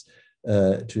 perhaps,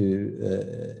 to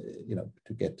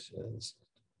get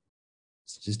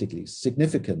statistically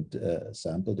significant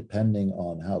sample, depending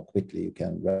on how quickly you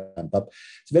can ramp up.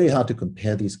 It's very hard to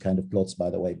compare these kind of plots, by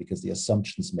the way, because the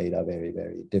assumptions made are very,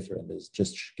 very different. It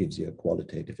just gives you a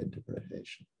qualitative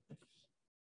interpretation.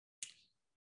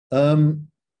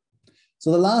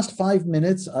 So the last 5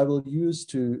 minutes I will use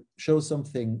to show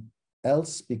something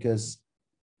else, because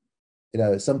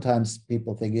sometimes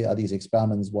people think, are these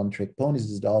experiments one-trick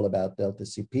ponies? Is it all about delta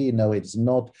CP? No, it's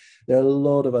not. There are a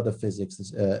lot of other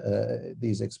physics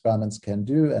these experiments can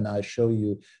do, and I show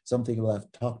you something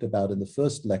I've talked about in the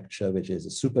first lecture, which is a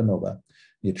supernova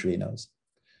neutrinos.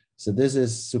 So this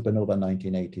is supernova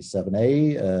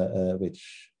 1987A,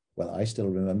 which, well, I still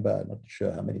remember. I'm not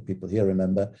sure how many people here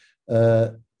remember,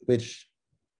 which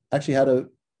actually had a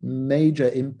major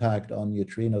impact on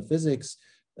neutrino physics,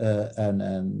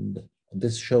 and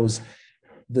this shows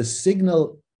the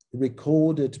signal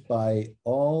recorded by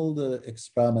all the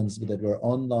experiments that were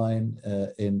online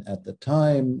at the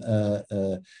time.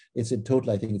 It's in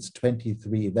total, I think it's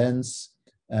 23 events,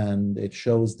 and it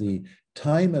shows the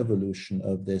time evolution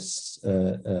of this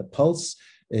pulse.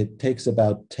 It takes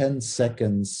about 10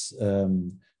 seconds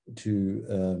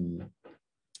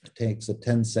takes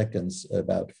 10 seconds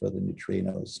about for the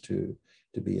neutrinos to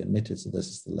be emitted. So this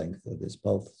is the length of this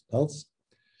pulse.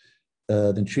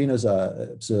 The neutrinos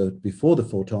are observed before the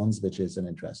photons, which is an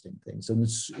interesting thing. So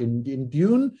in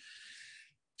DUNE,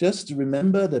 just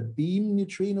remember that beam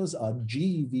neutrinos are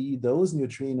GeV. Those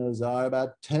neutrinos are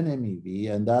about 10 MeV,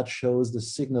 and that shows the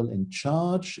signal in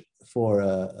charge for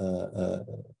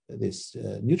this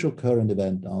neutral current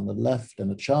event on the left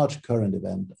and a charge current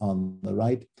event on the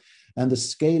right. And the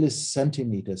scale is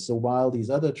centimeters. So while these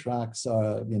other tracks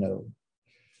are,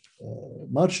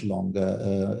 much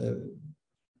longer,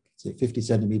 say 50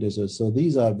 centimeters or so,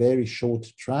 these are very short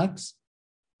tracks,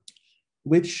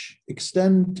 which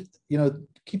extend,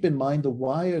 keep in mind the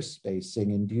wire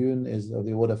spacing in DUNE is of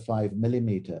the order 5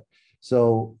 millimeter.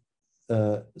 So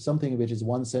something which is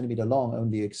 1 centimeter long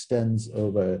only extends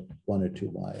over 1 or 2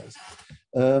 wires.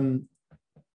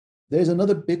 There's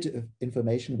another bit of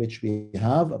information which we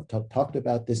have. I've talked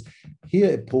about this.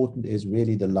 Here, important is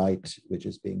really the light which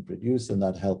is being produced, and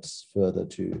that helps further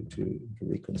to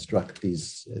reconstruct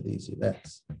these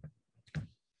events.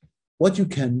 What you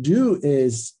can do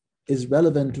is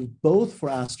relevant to both for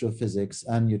astrophysics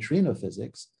and neutrino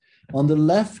physics. On the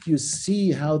left, you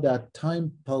see how that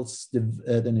time pulse,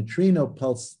 the neutrino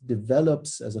pulse,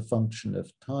 develops as a function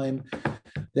of time.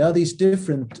 There are these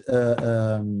different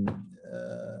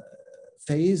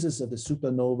phases of the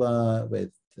supernova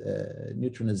with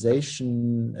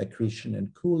neutronization, accretion,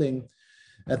 and cooling.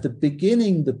 At the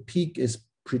beginning, the peak is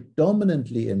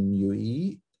predominantly in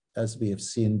μe, as we have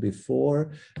seen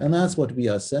before, and that's what we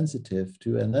are sensitive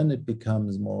to. And then it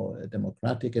becomes more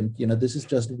democratic. And this is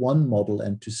just one model,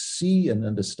 and to see and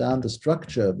understand the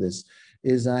structure of this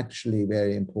is actually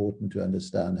very important to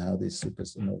understand how this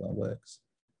supernova works.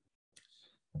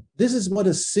 This is what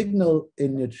a signal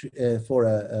for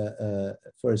a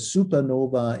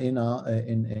supernova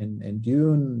in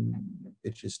DUNE,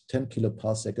 which is 10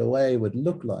 kiloparsec away, would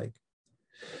look like.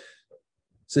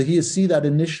 So here you see that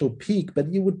initial peak,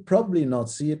 but you would probably not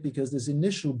see it because this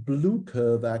initial blue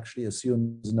curve actually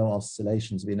assumes no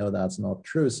oscillations. We know that's not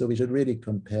true, so we should really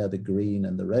compare the green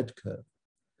and the red curve.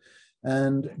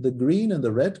 And the green and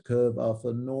the red curve are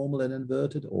for normal and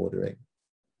inverted ordering.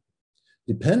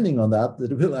 Depending on that,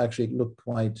 it will actually look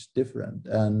quite different.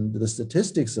 And the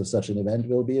statistics of such an event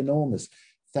will be enormous.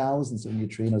 Thousands of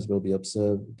neutrinos will be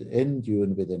observed in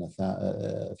DUNE within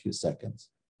a few seconds.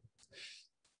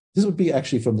 This would be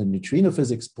actually, from the neutrino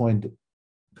physics point,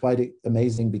 quite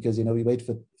amazing, because we wait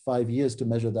for 5 years to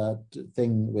measure that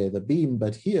thing with a beam,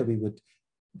 but here we would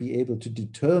be able to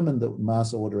determine the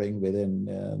mass ordering within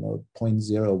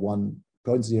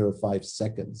 0.05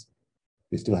 seconds.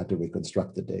 We still have to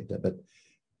reconstruct the data, but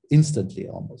instantly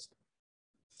almost.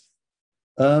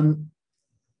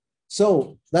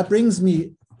 So that brings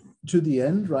me to the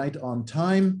end, right on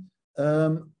time.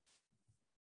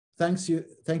 Thank you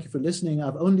for listening.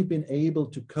 I've only been able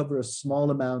to cover a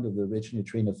small amount of the rich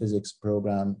neutrino physics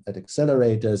program at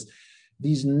Accelerators.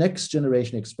 These next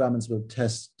generation experiments will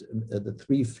test the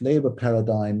 3 flavor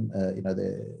paradigm.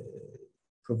 They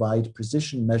provide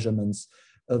precision measurements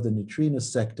of the neutrino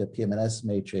sector PMNS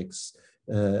matrix,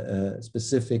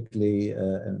 specifically,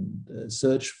 and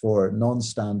search for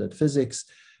non-standard physics.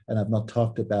 And I've not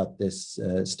talked about this.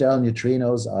 Sterile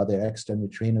neutrinos, are there extra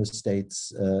neutrino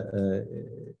states?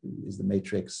 Is the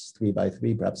matrix 3 by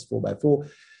 3, perhaps 4 by 4?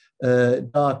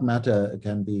 Dark matter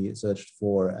can be searched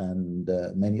for, and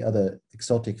many other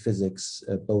exotic physics,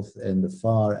 both in the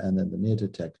far and in the near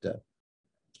detector.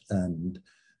 And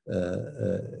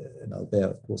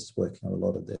they're, of course, working on a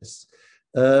lot of this.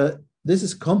 This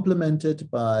is complemented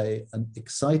by an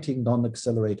exciting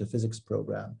non-accelerator physics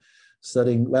program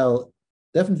studying, well,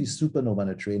 definitely supernova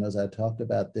neutrinos. I talked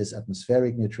about this,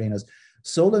 atmospheric neutrinos.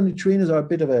 Solar neutrinos are a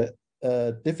bit of a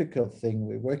difficult thing.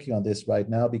 We're working on this right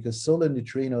now because solar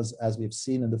neutrinos, as we've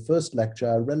seen in the first lecture,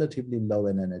 are relatively low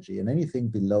in energy, and anything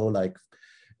below like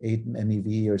 8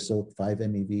 MeV or so, 5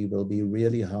 MeV, will be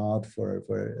really hard for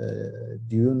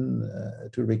DUNE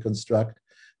to reconstruct.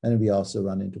 And we also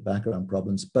run into background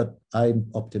problems, but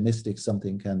I'm optimistic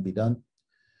something can be done.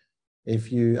 I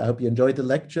hope you enjoyed the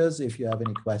lectures. If you have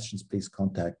any questions, please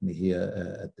contact me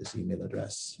here at this email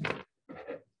address.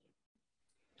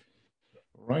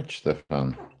 Right,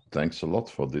 Stefan. Thanks a lot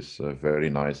for this very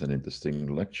nice and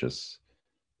interesting lectures.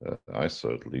 I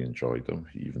certainly enjoyed them,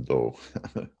 even though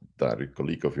direct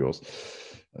colleague of yours.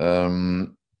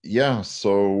 Yeah,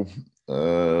 so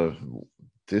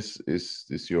this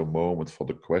is your moment for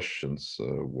the questions,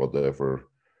 whatever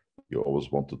you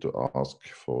always wanted to ask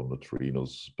for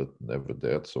neutrinos, but never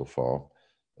dared so far,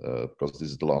 because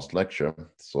this is the last lecture.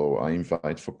 So I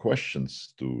invite for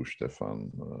questions to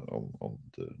Stefan on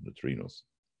the neutrinos,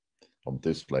 on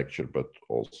this lecture, but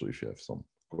also if you have some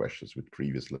questions with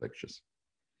previous lectures.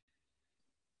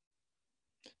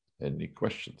 Any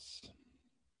questions?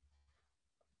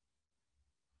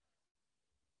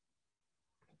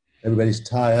 Everybody's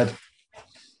tired.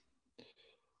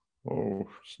 Oh,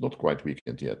 it's not quite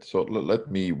weekend yet. So let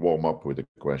me warm up with a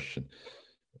question.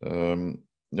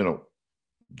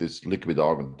 This liquid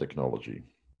argon technology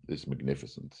is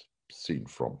magnificent, seen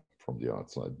from the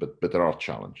outside, but there are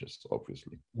challenges,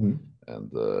 obviously. Mm.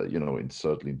 And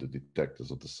certainly in the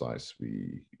detectors of the size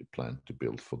we plan to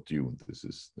build for DUNE, this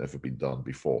has never been done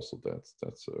before, so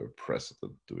that's a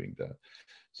precedent doing that.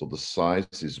 So the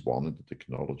size is one in the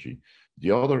technology.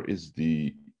 The other is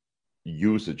the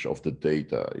usage of the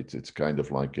data. It's kind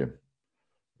of like a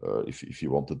if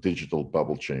you want a digital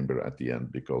bubble chamber at the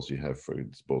end, because you have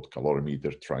it's both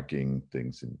calorimeter tracking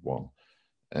things in one.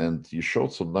 And you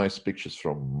showed some nice pictures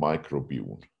from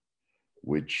MicroBooNE,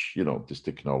 which, this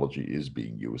technology is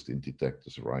being used in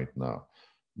detectors right now.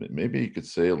 Maybe you could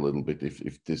say a little bit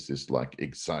if this is like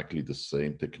exactly the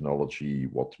same technology,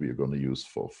 what we are going to use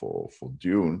for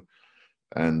DUNE,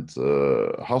 and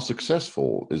how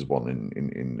successful is one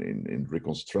in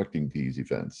reconstructing these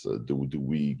events? Do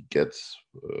we get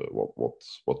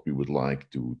what we would like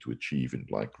to achieve in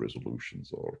like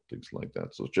resolutions or things like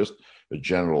that? So just a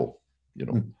general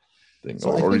thing.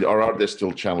 So or are there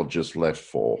still challenges left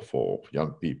for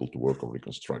young people to work on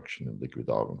reconstruction in liquid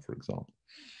argon, for example?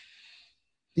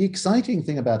 The exciting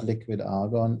thing about liquid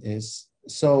argon is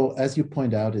so as you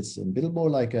point out, it's a little more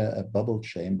like a bubble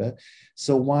chamber.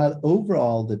 So while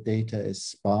overall the data is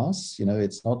sparse,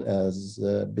 it's not as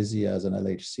busy as an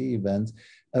LHC event,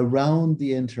 around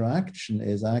the interaction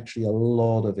is actually a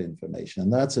lot of information.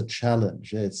 And that's a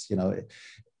challenge. It's,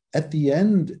 at the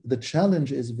end, the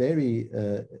challenge is very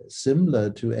similar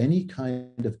to any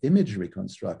kind of image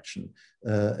reconstruction.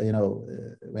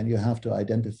 When you have to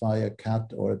identify a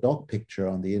cat or a dog picture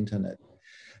on the internet.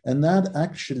 And that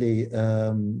actually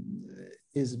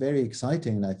is very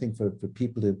exciting. And I think for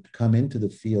people to come into the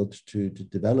field to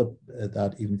develop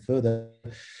that even further,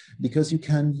 because you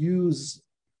can use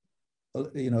a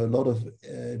lot of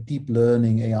deep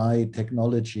learning AI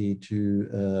technology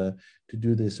to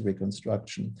do this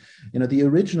reconstruction. The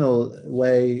original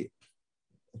way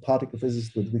particle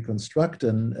physicists would reconstruct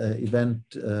an event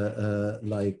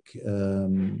like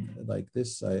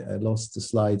this, I lost the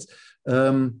slides,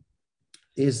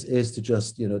 is to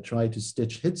just try to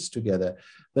stitch hits together.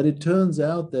 But it turns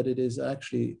out that it is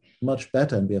actually much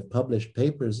better, and we have published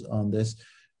papers on this.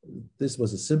 This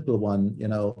was a simple one,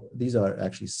 these are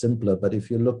actually simpler, but if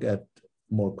you look at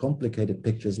more complicated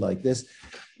pictures like this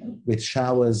with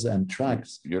showers and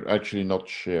tracks. You're actually not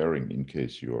sharing in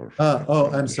case you are. Oh,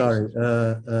 I'm sorry.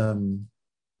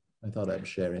 I thought I'm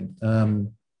sharing.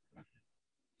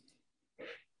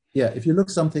 Yeah, if you look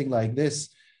something like this,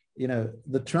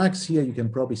 the tracks here, you can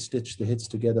probably stitch the hits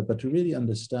together, but to really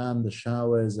understand the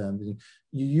showers, and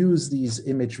you use these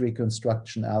image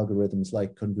reconstruction algorithms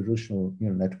like convolutional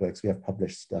neural networks. We have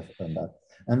published stuff on that.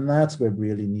 And that's where we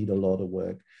really need a lot of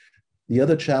work. The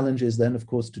other challenge is then, of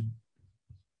course, to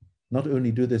not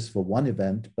only do this for one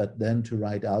event, but then to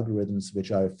write algorithms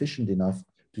which are efficient enough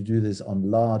to do this on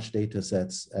large data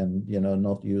sets and,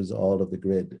 not use all of the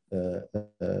grid.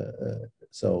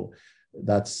 So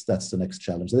that's the next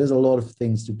challenge. There's a lot of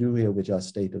things to do here which are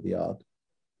state of the art.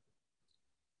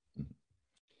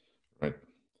 Right.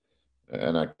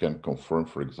 And I can confirm,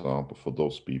 for example, for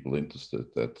those people interested,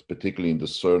 that particularly in the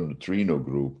CERN neutrino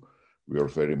group, we are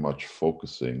very much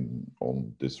focusing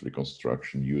on this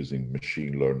reconstruction using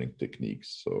machine learning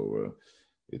techniques. So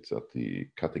it's at the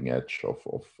cutting edge of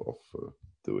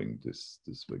doing these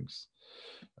things.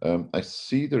 I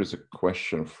see there is a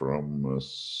question from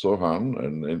Sohan,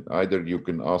 and either you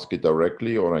can ask it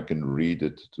directly or I can read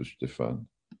it to Stefan.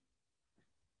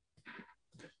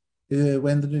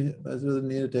 When the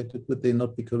near detector, would they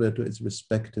not be correlated to its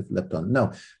respective lepton?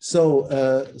 No. So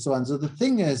the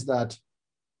thing is that,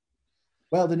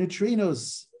 well, the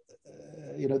neutrinos,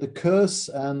 the curse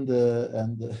and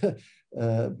the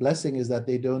blessing is that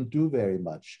they don't do very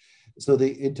much. So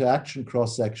the interaction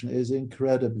cross-section is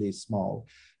incredibly small.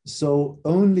 So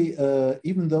only,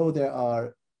 even though there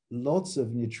are lots of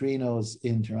neutrinos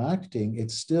interacting,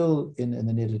 it's still in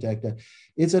the near detector,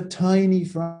 it's a tiny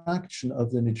fraction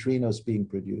of the neutrinos being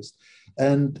produced.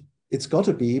 And it's got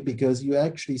to be because you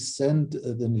actually send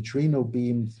the neutrino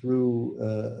beam through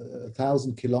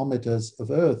 1,000 kilometers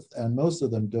of Earth, and most of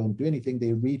them don't do anything.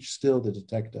 They reach still the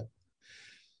detector.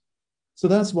 So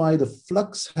that's why the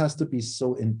flux has to be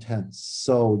so intense.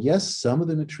 So yes, some of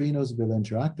the neutrinos will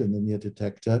interact in the near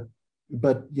detector,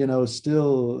 but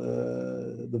still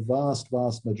the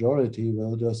vast majority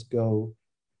will just go.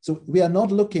 So we are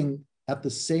not looking at the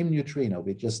same neutrino.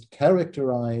 We just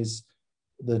characterize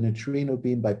the neutrino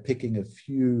beam by picking a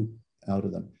few out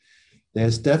of them.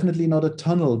 There's definitely not a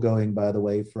tunnel going, by the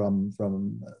way, from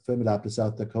Fermilab to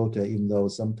South Dakota, even though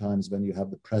sometimes when you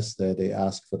have the press there, they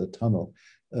ask for the tunnel.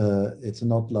 It's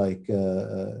not like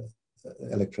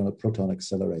electron or proton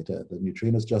accelerator. The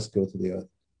neutrinos just go to the Earth.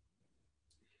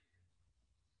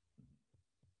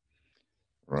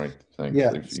 Right, thanks.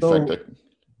 Yeah,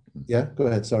 yeah, go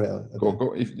ahead, sorry.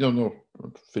 Go. If no,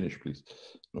 finish, please.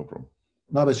 No problem.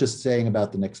 No, I was just saying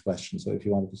about the next question. So if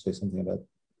you wanted to say something about.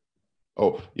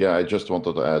 Oh, yeah, I just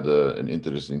wanted to add an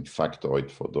interesting factoid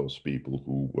for those people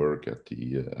who work at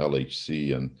the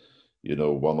LHC. And,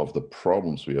 one of the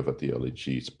problems we have at the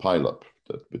LHC is pileup,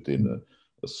 that within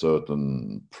a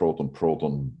certain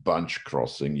proton-proton bunch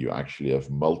crossing, you actually have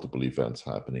multiple events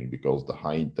happening because the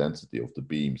high intensity of the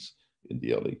beams in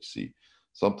the LHC.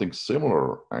 Something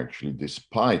similar, actually,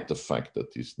 despite the fact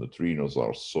that these neutrinos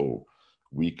are so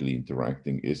weakly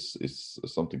interacting, is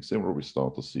something similar we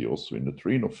start to see also in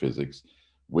neutrino physics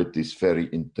with these very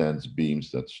intense beams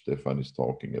that Stefan is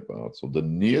talking about. So the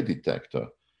near detector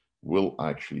will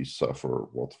actually suffer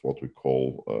what we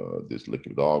call this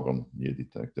liquid argon near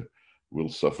detector will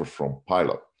suffer from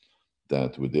pileup,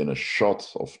 that within a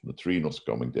shot of neutrinos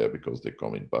coming there, because they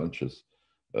come in bunches,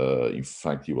 in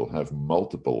fact, you will have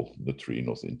multiple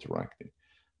neutrinos interacting.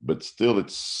 but still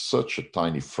it's such a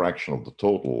tiny fraction of the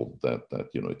total that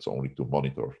it's only to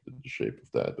monitor the shape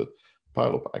of that. But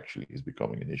pileup actually is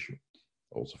becoming an issue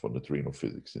also for neutrino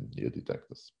physics in near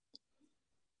detectors.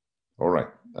 All right,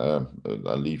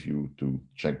 I'll leave you to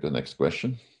check the next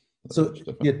question. So,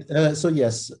 so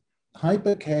yes,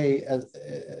 hyper K,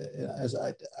 as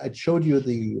I showed you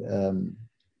the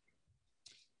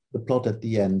plot at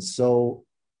the end. So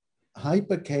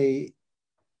hyper K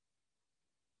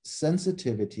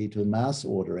sensitivity to mass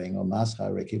ordering or mass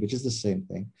hierarchy, which is the same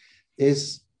thing,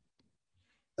 is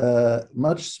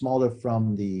much smaller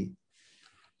from the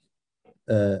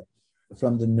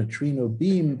neutrino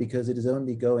beam, because it is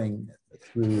only going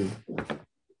through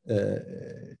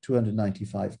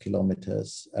 295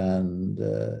 kilometers, and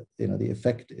the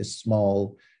effect is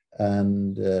small,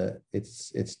 and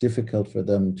it's difficult for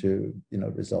them to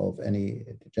resolve any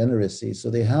degeneracy. So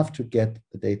they have to get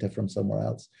the data from somewhere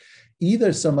else,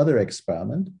 either some other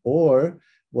experiment, or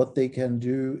what they can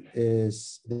do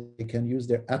is they can use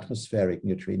their atmospheric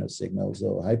neutrino signals.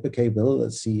 So hyper K will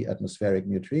see atmospheric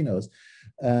neutrinos,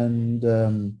 and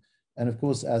of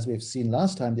course, as we've seen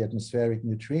last time, the atmospheric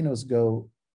neutrinos go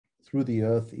through the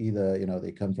Earth. Either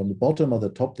they come from the bottom or the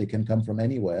top. They can come from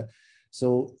anywhere.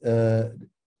 So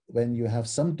when you have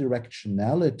some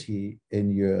directionality in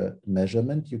your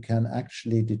measurement, you can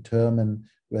actually determine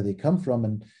where they come from,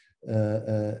 and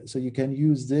so you can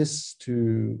use this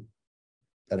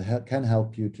that can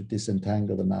help you to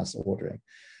disentangle the mass ordering.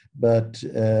 But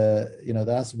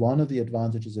that's one of the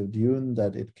advantages of DUNE,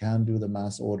 that it can do the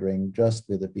mass ordering just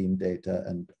with the beam data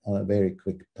and on a very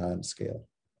quick time scale.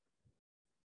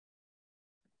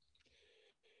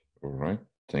 All right,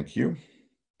 thank you.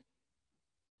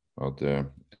 Are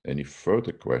there any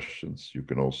further questions? You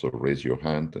can also raise your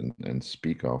hand and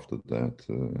speak after that,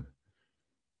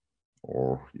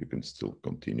 or you can still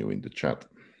continue in the chat.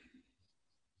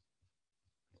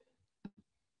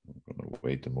 I'm going to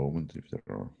wait a moment if there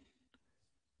are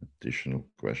additional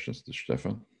questions to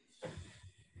Stefan.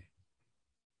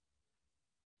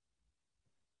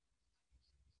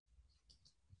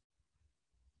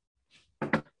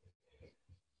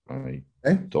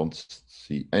 I don't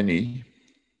see any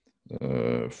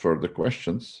further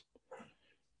questions.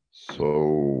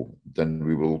 So then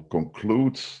we will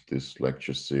conclude this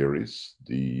lecture series.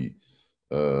 The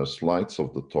slides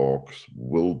of the talks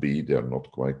will be, they're not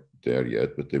quite there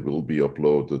yet, but they will be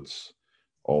uploaded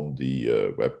on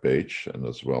the web page, and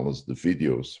as well as the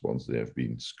videos once they have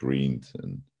been screened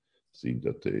and seen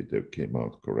that they came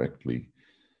out correctly.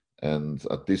 And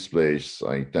at this place,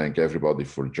 I thank everybody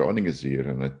for joining us here,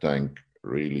 and I thank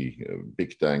really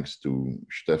big thanks to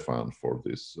Stefan for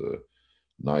this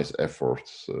nice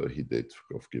efforts he did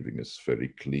of giving us very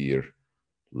clear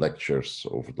lectures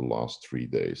over the last 3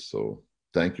 days. So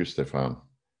thank you, Stefan.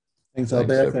 Thanks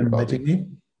Albert, for inviting me.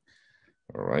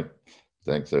 All right.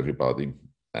 Thanks, everybody.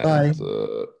 And bye.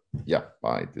 Yeah,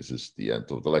 bye. This is the end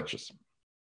of the lectures.